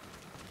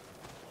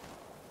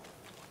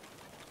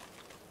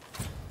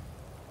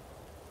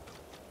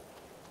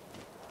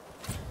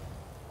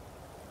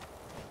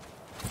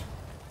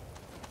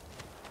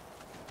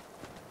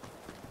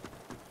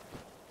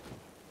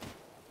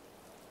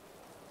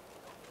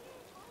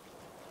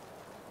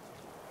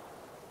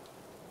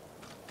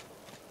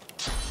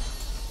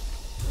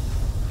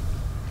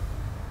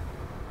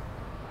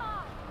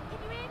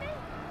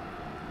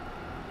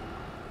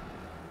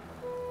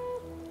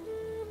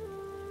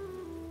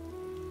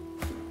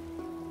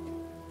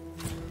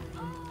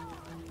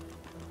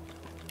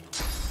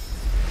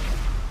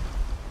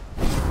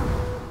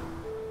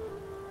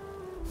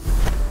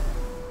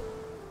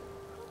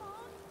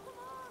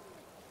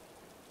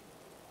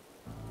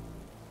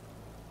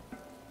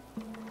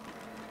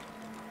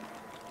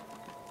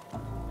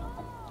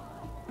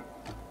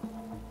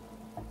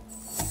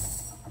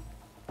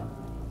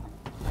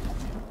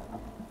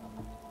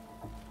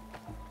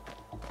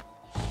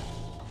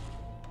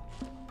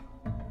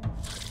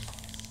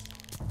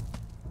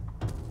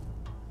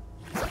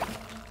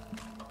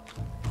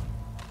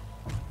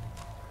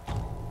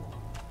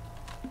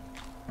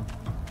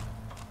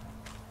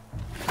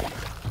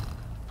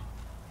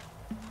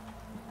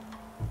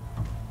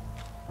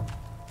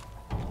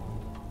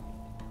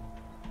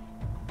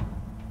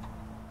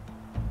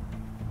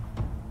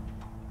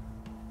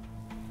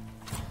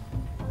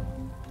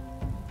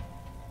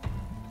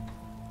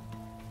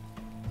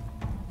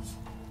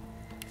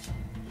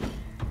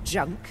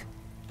 Junk.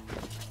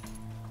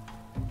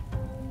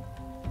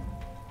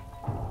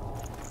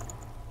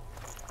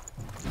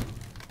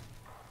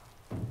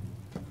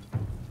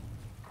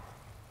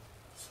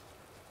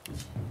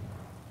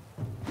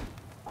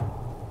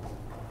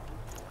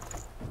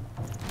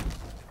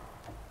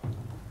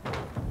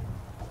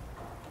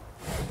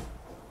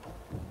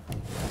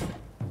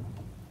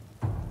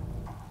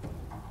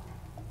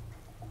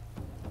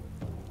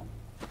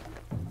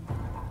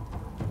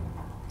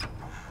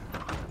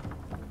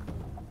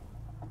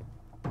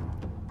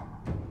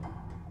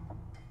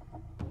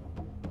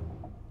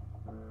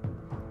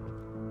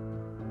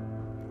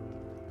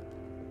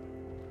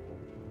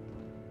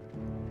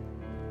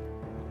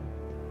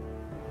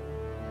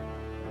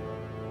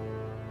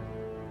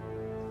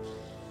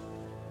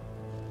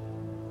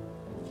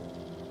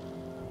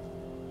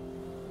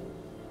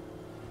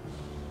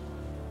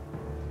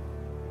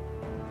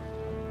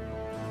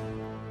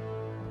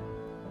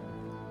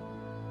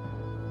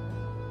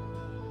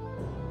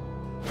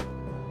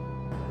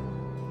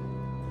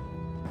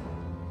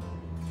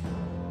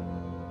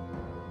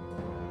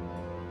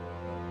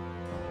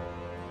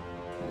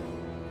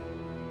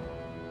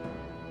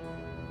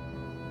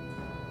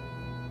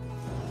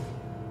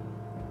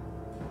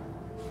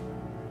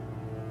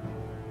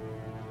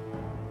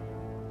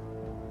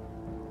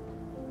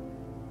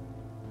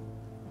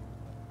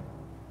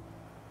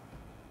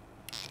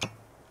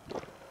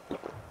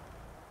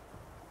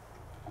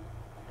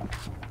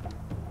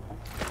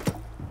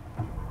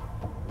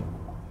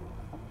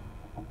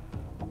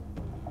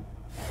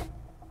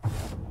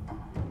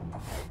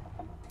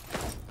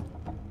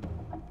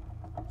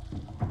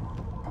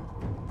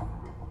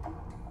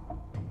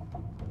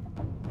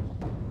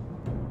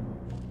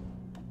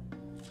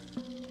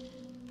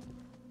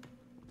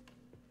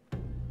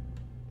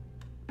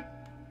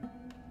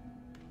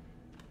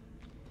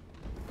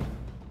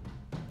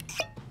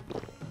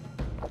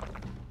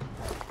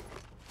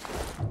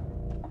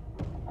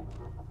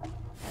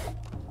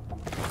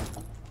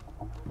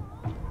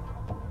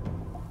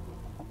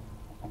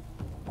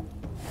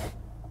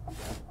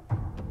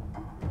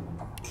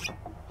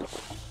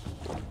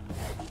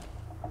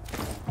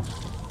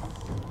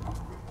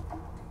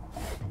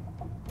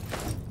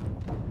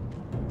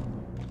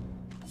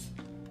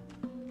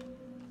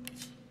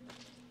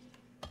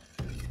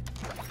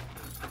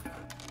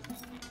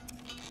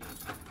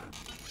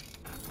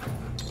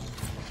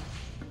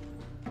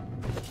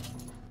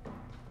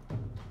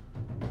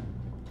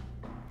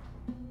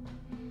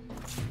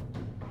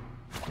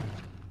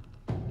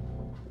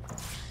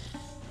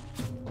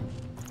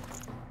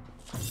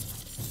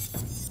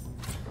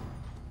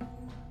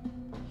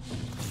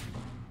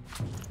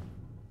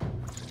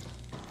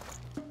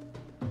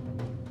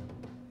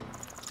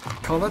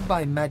 Collared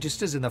by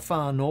magisters in the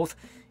far north,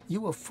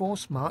 you were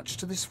force-marched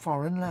to this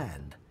foreign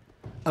land.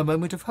 A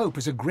moment of hope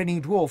as a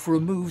grinning dwarf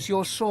removes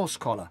your source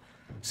collar.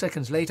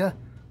 Seconds later,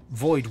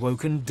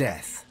 void-woken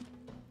death.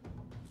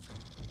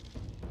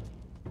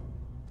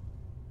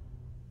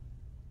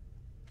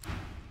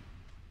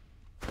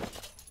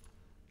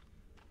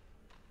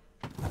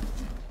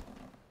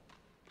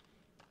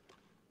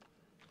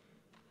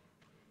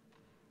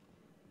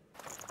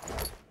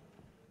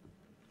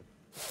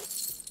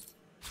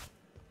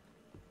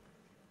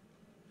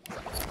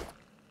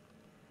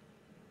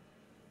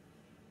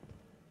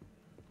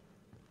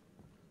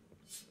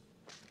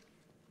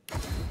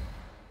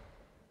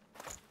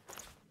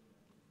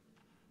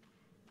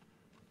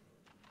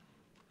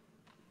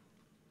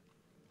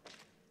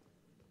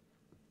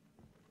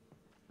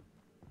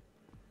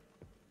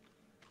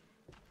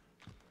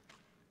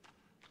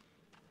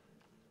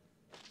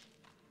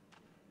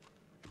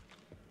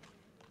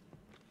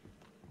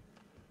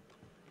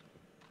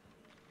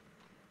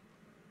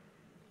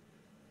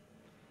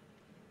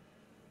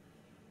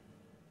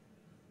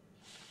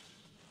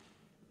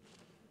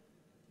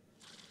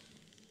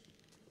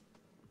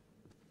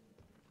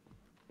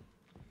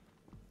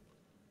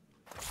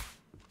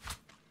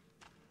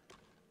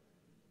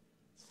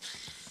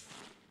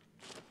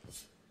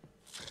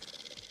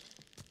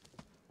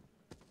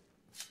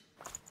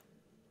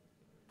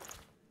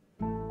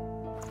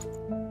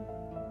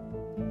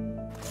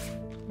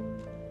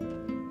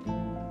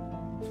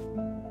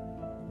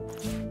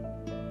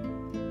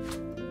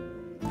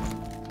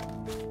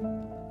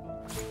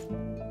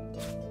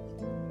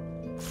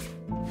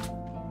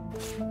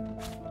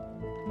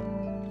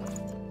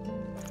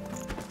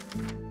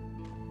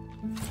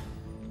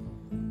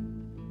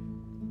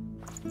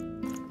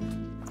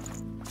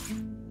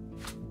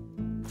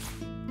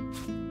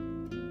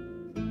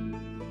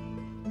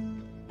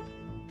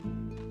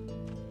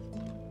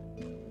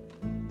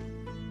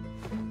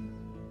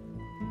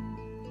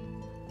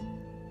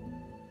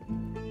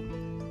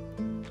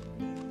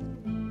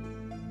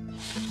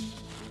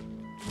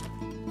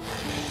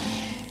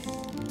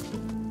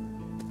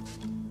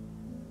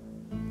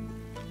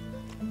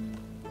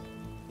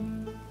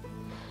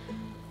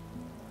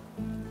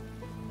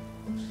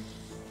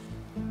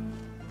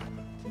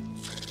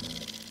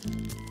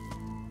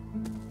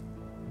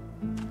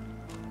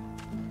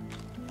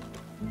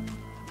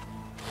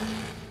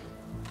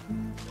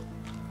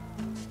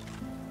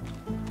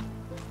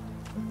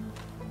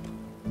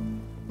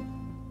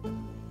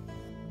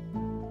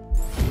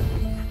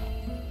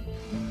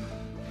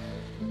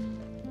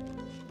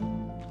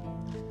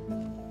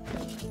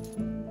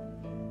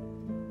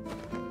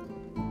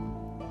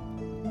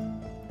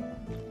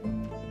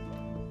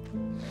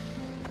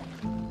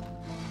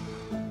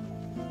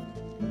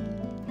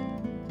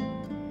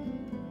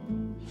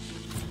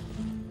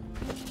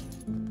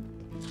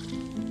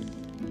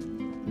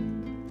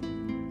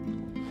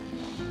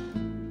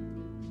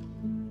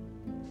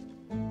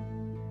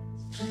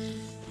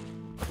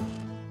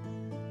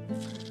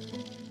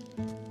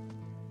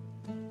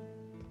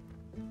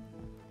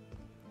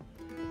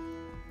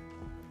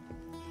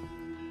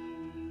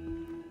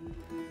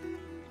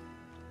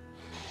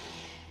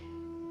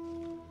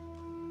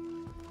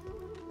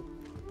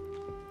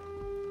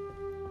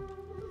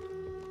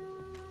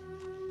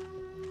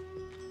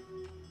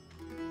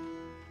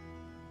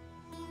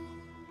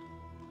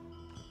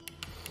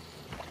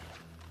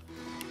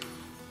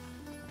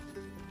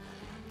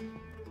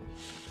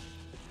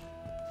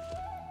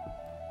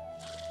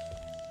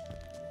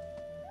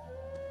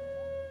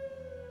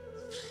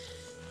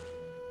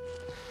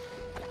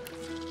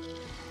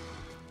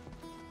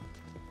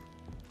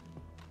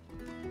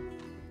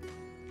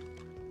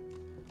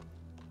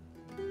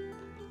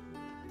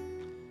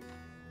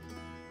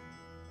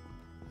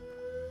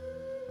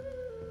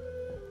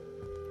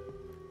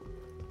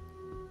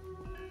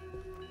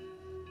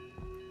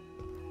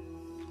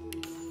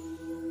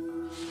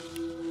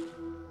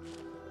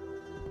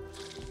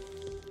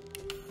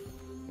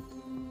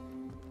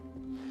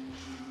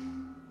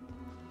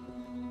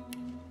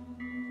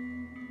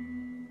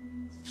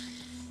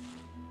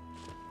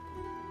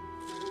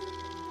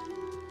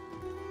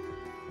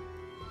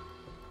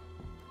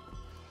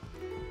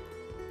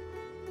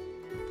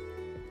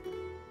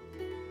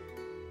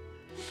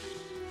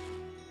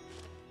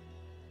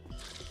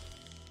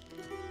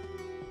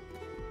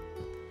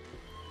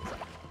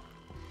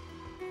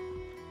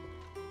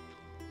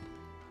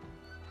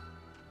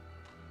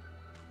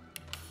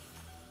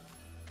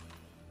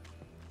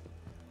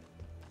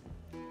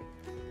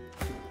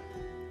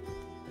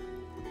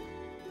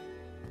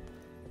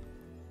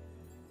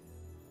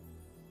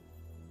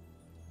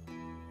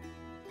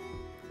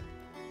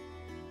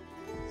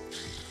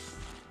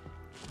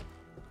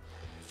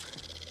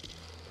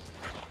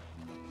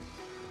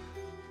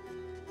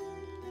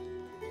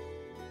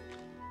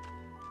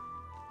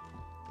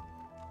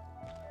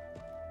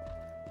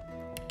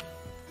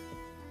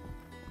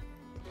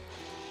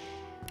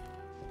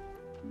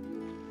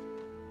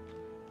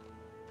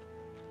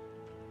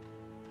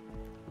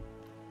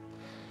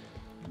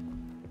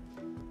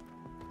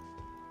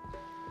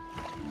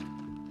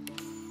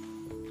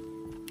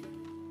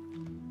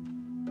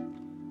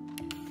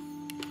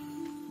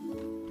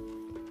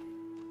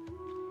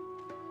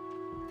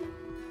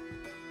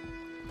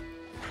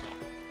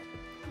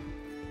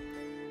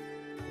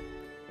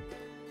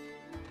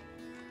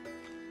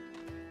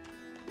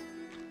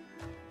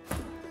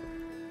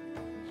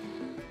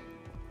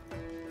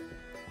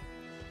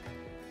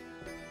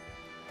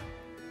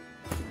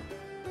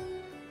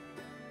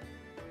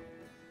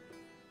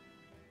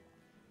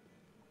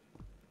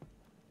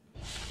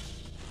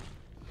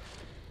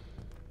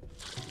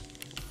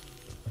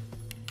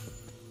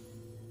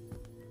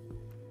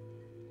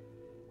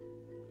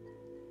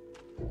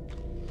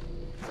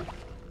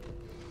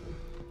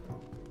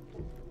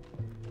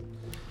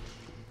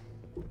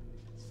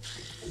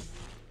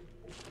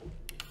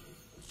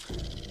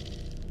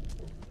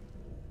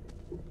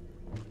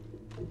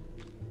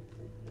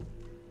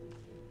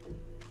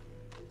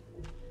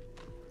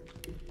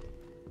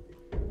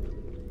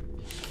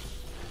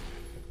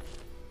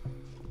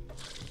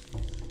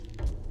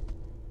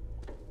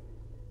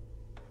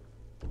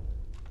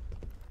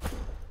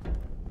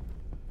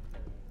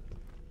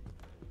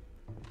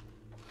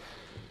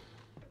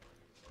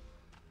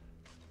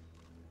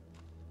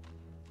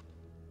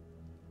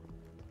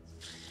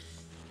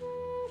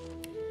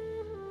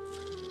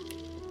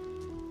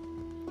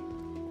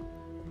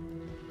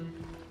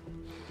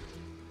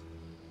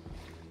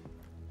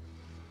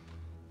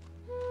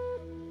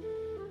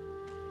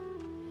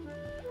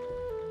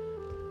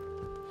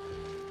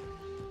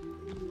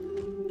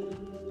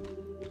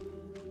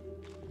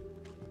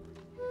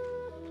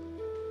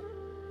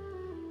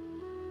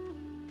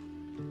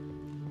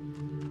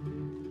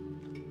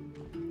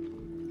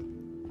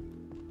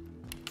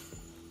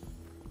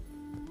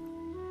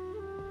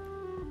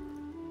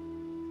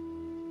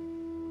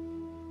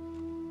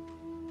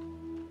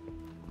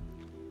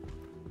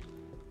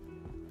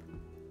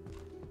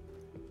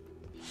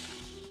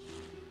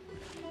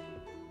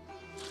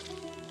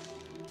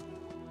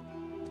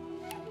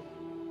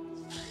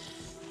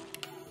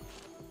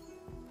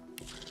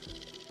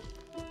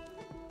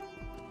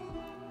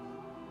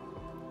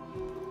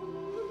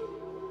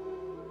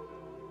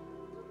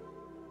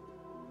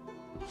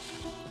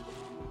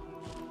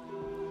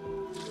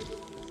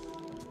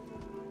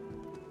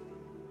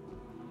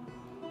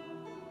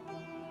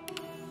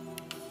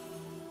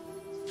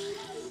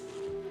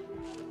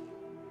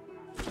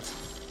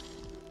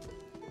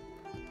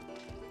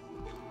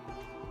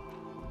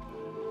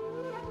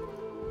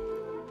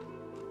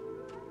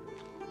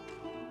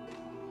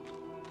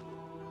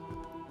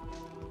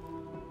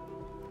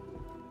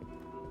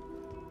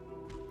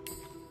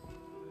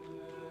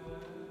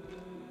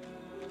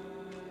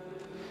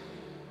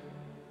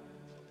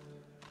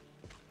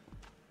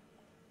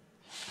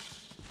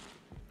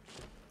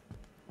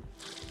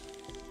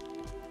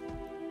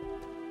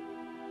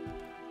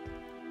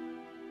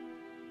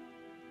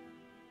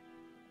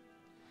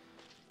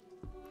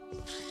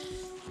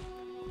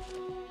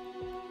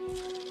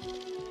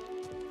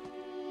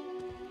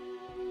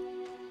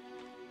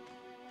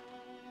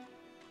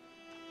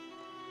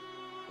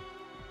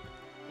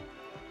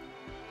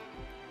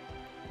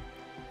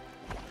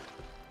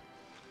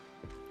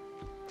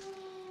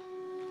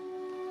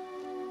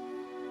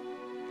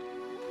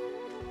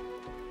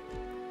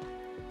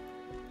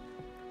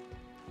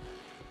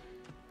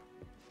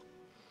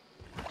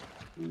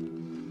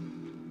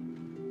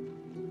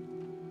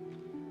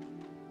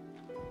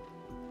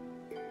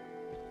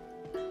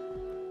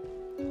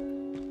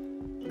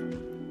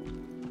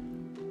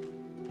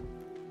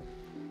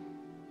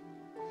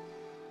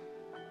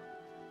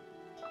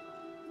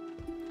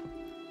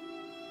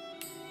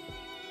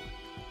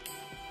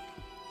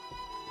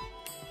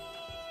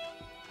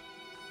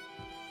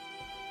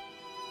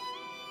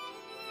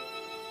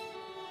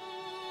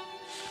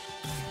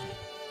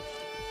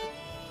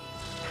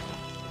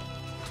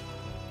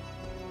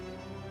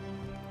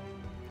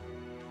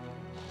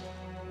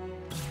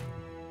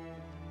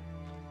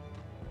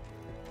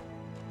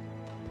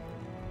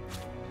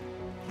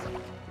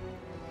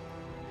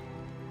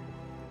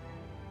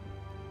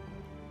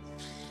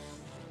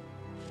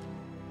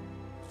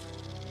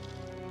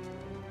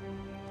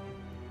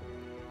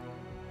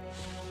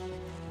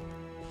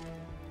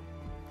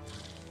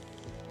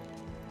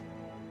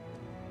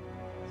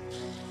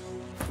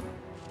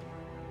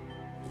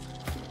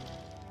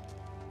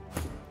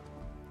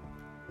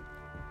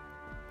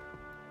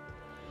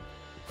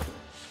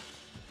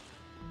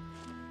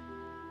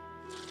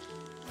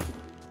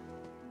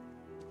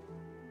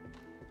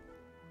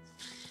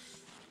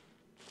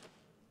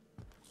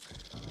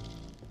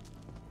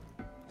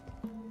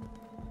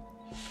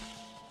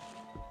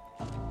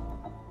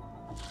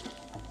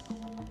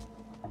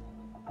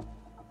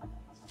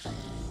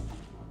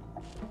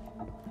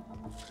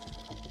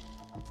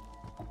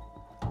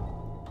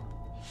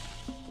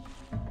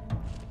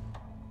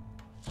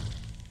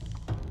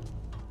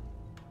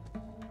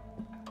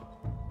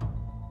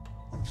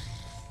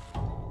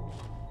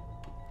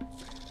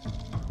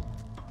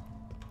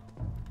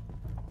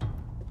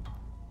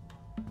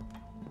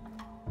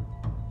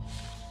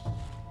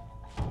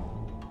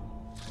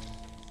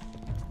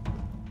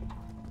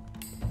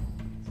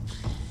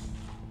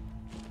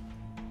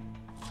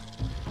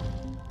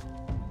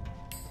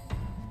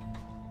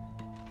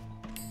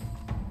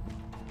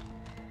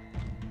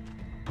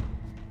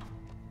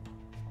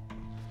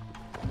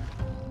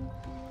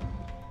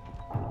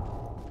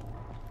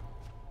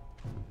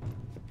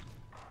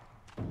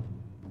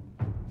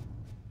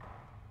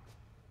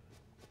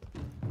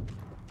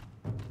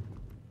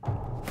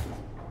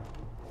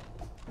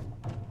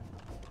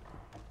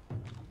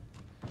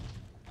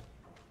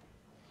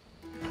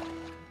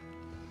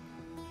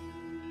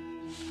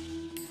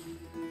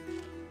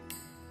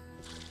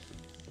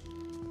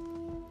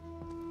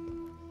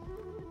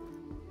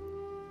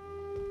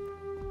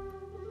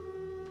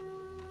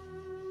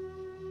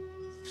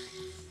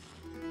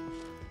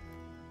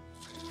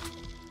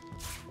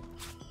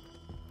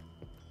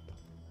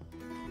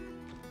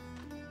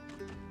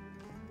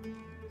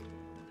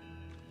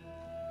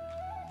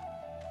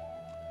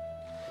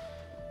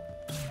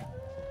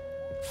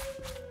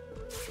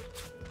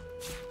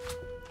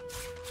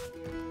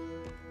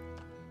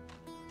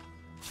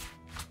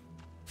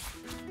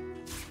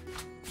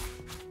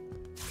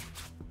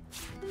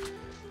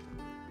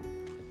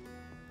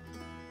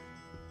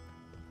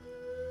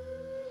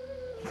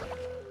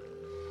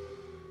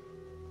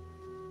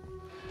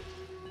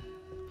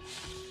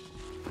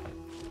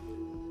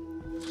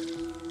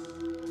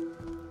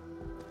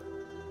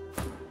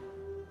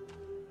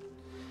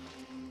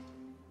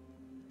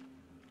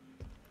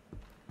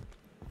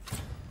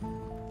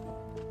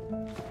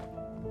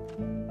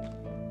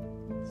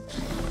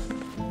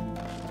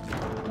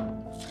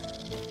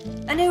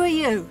 And who are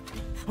you?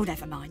 Oh,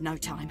 never mind, no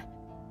time.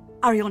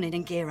 Hurry on in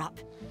and gear up.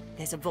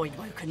 There's a void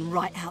woken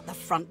right out the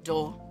front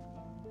door.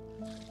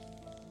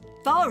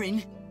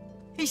 Firing?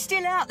 He's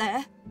still out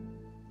there?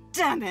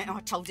 Damn it,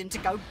 I told him to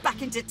go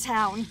back into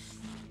town.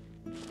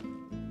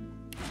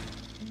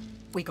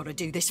 We gotta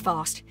do this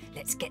fast.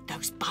 Let's get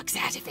those bugs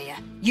out of here.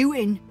 You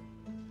in?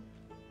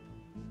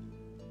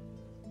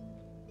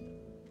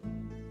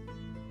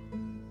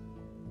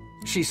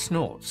 She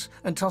snorts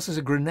and tosses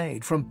a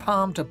grenade from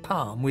palm to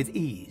palm with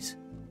ease.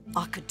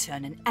 I could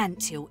turn an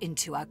anthill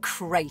into a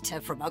crater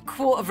from a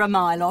quarter of a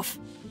mile off.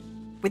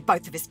 With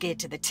both of us geared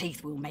to the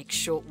teeth, we'll make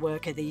short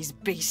work of these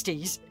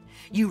beasties.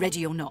 You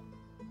ready or not?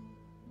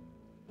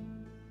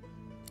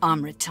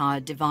 I'm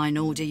retired Divine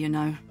Order, you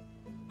know.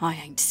 I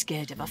ain't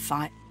scared of a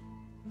fight.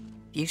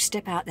 You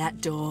step out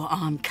that door,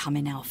 I'm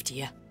coming after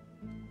you.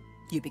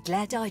 You'll be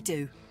glad I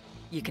do.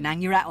 You can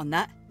hang your hat on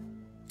that.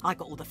 I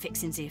got all the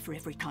fixings here for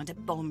every kind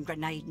of bomb,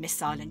 grenade,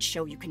 missile and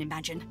shell you can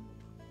imagine.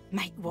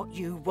 Make what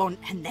you want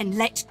and then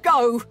let's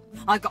go!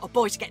 I got a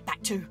boy to get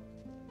back to.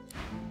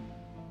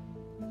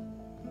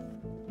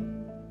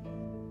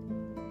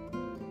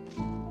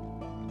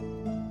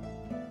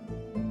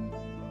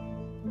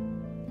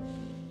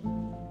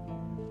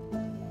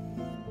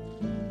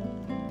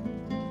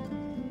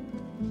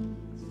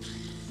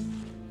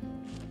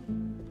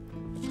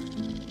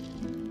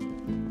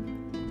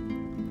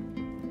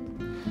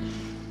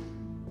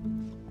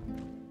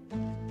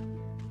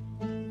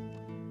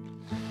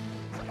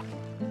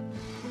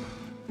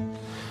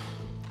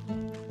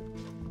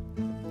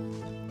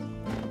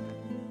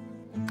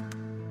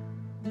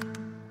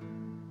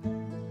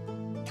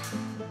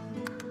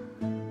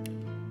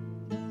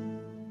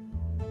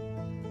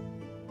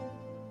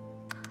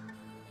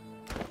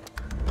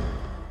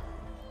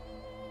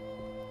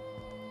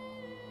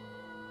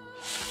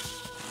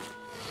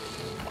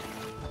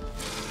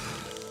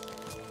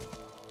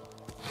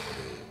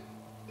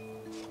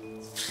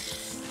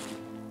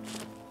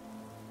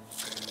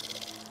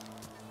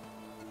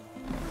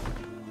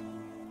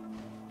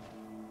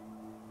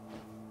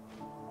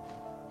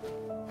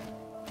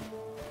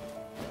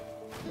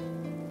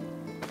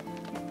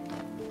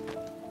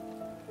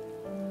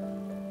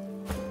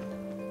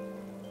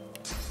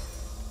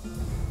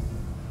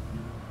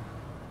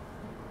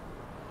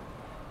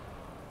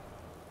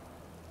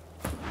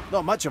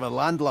 Not much of a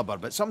landlubber,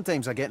 but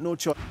sometimes I get no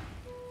choice.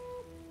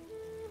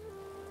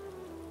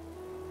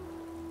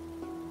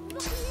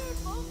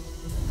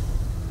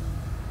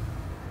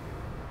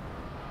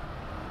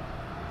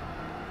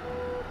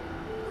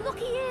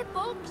 Looky here,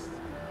 Bugs.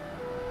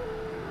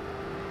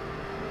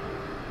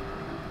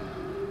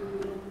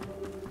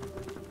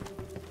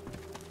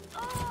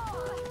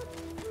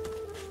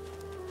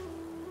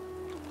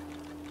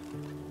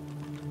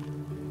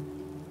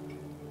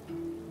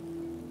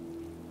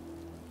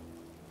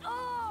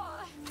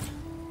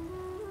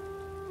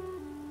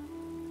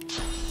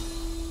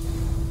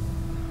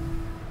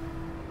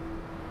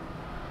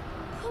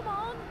 Come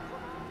on.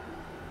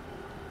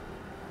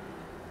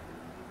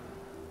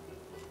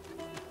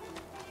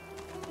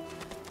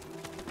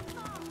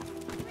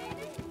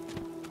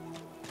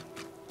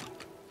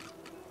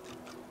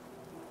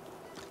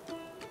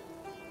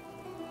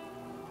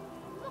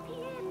 Looky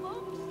here,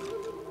 Bugs.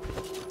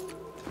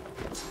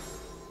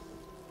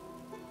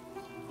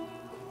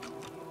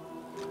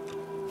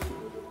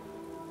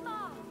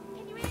 Ma,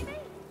 can you hear me?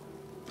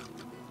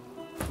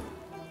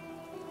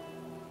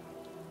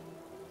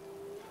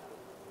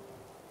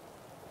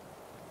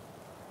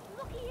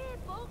 Looky here,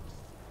 Bugs.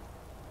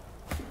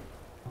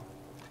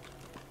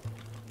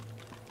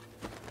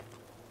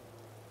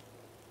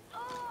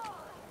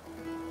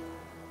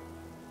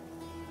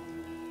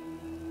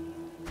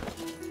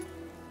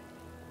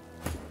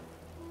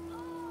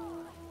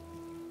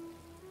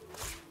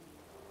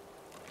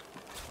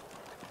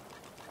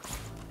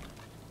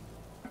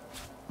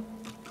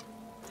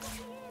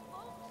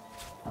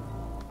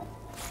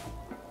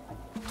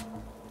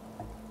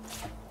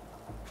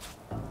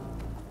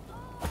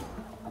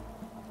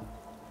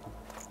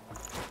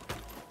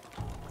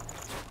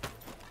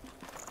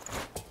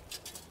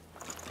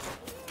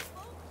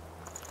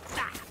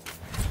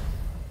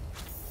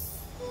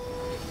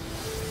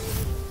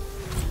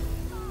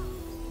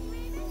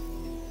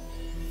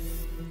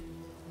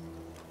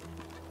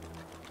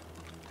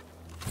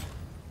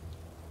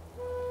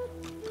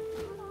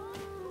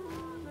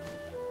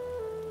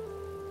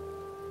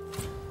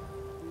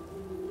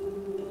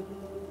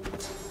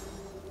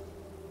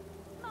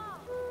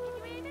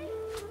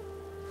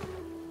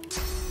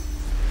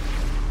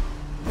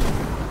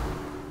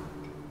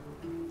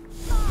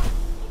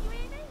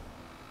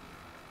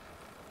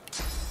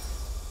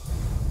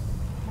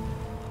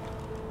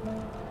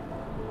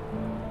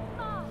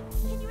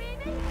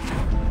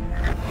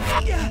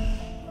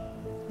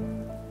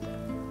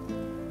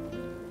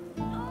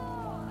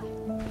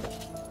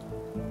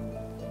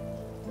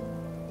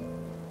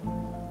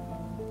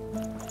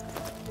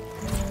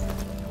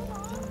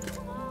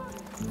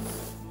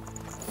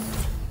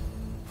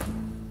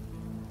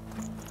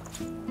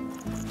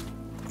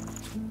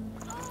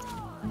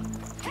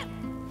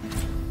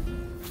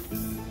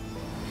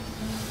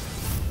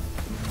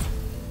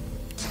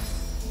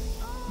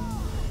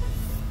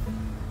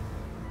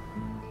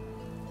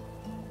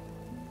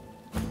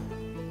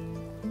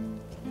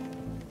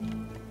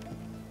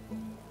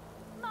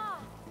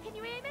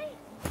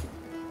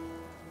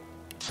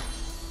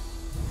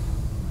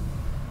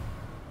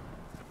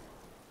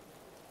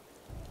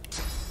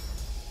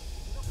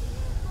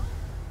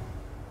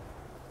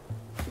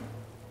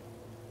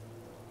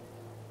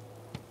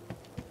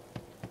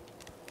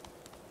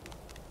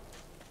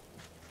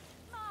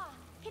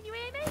 Can you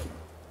hear me?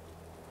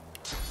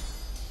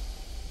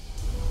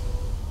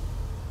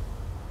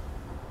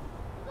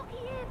 Looky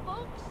here,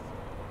 Bugs.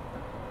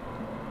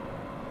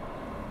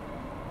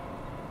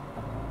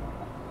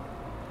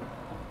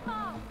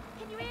 Ma,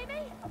 can you hear me?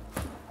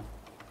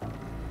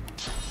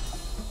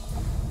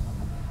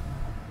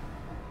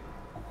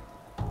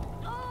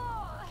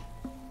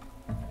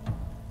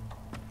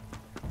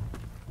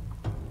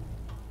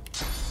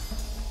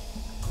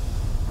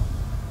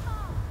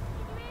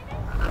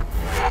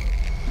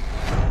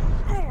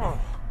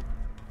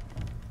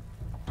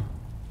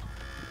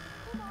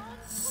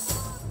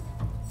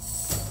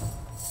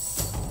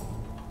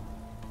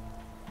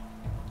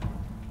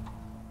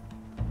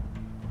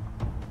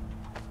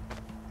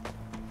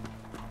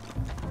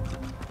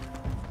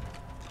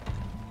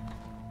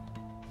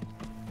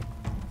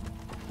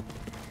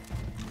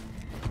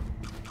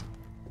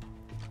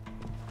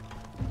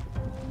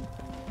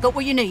 Got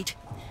what you need?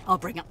 I'll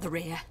bring up the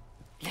rear.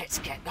 Let's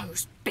get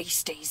those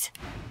beasties.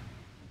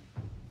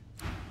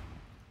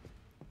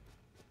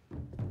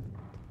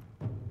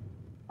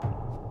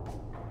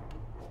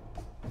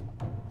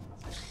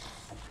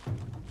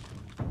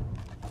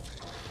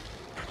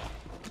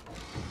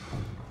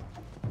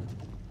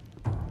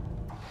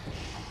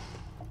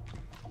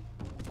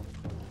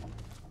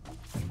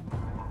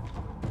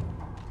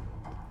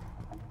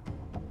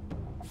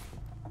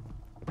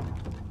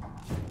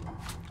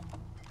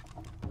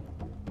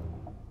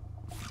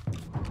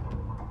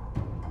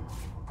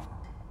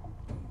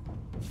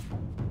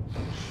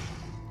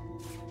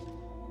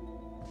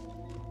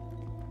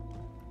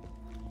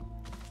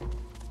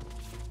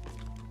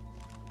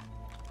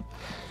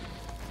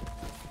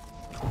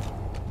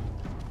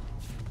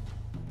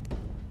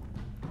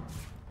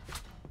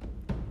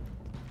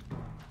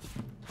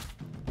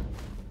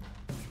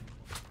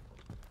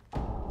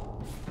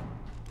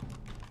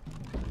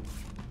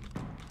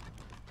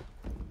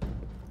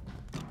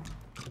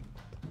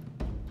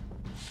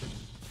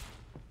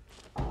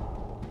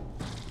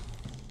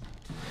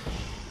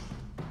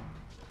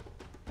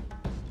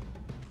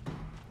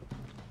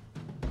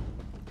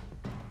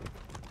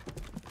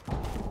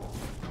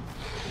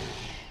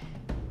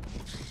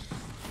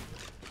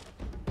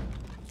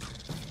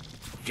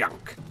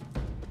 junk.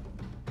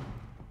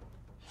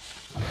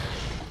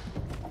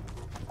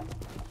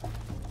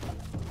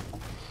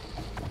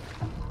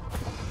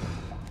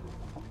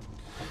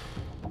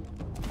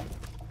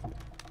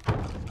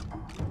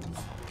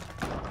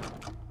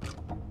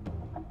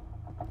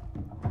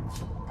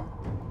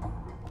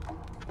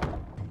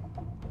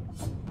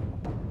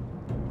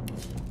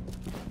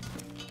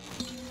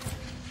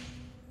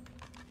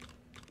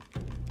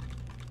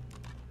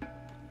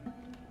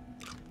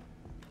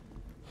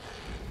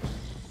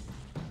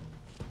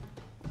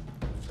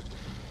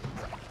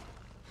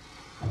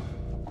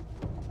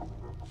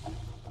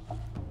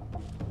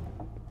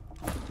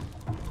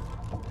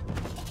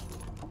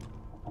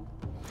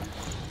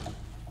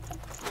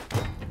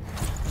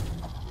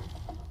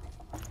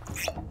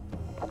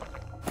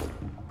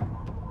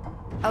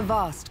 A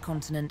vast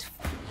continent.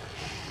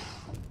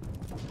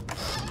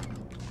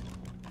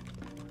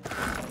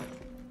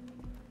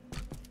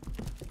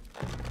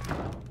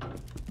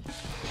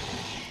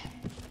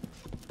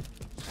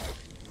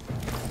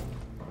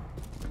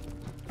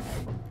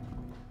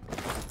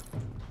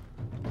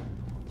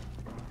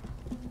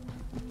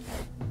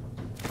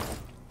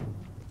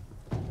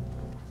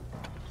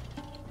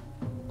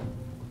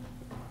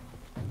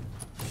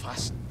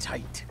 Fast and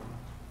tight.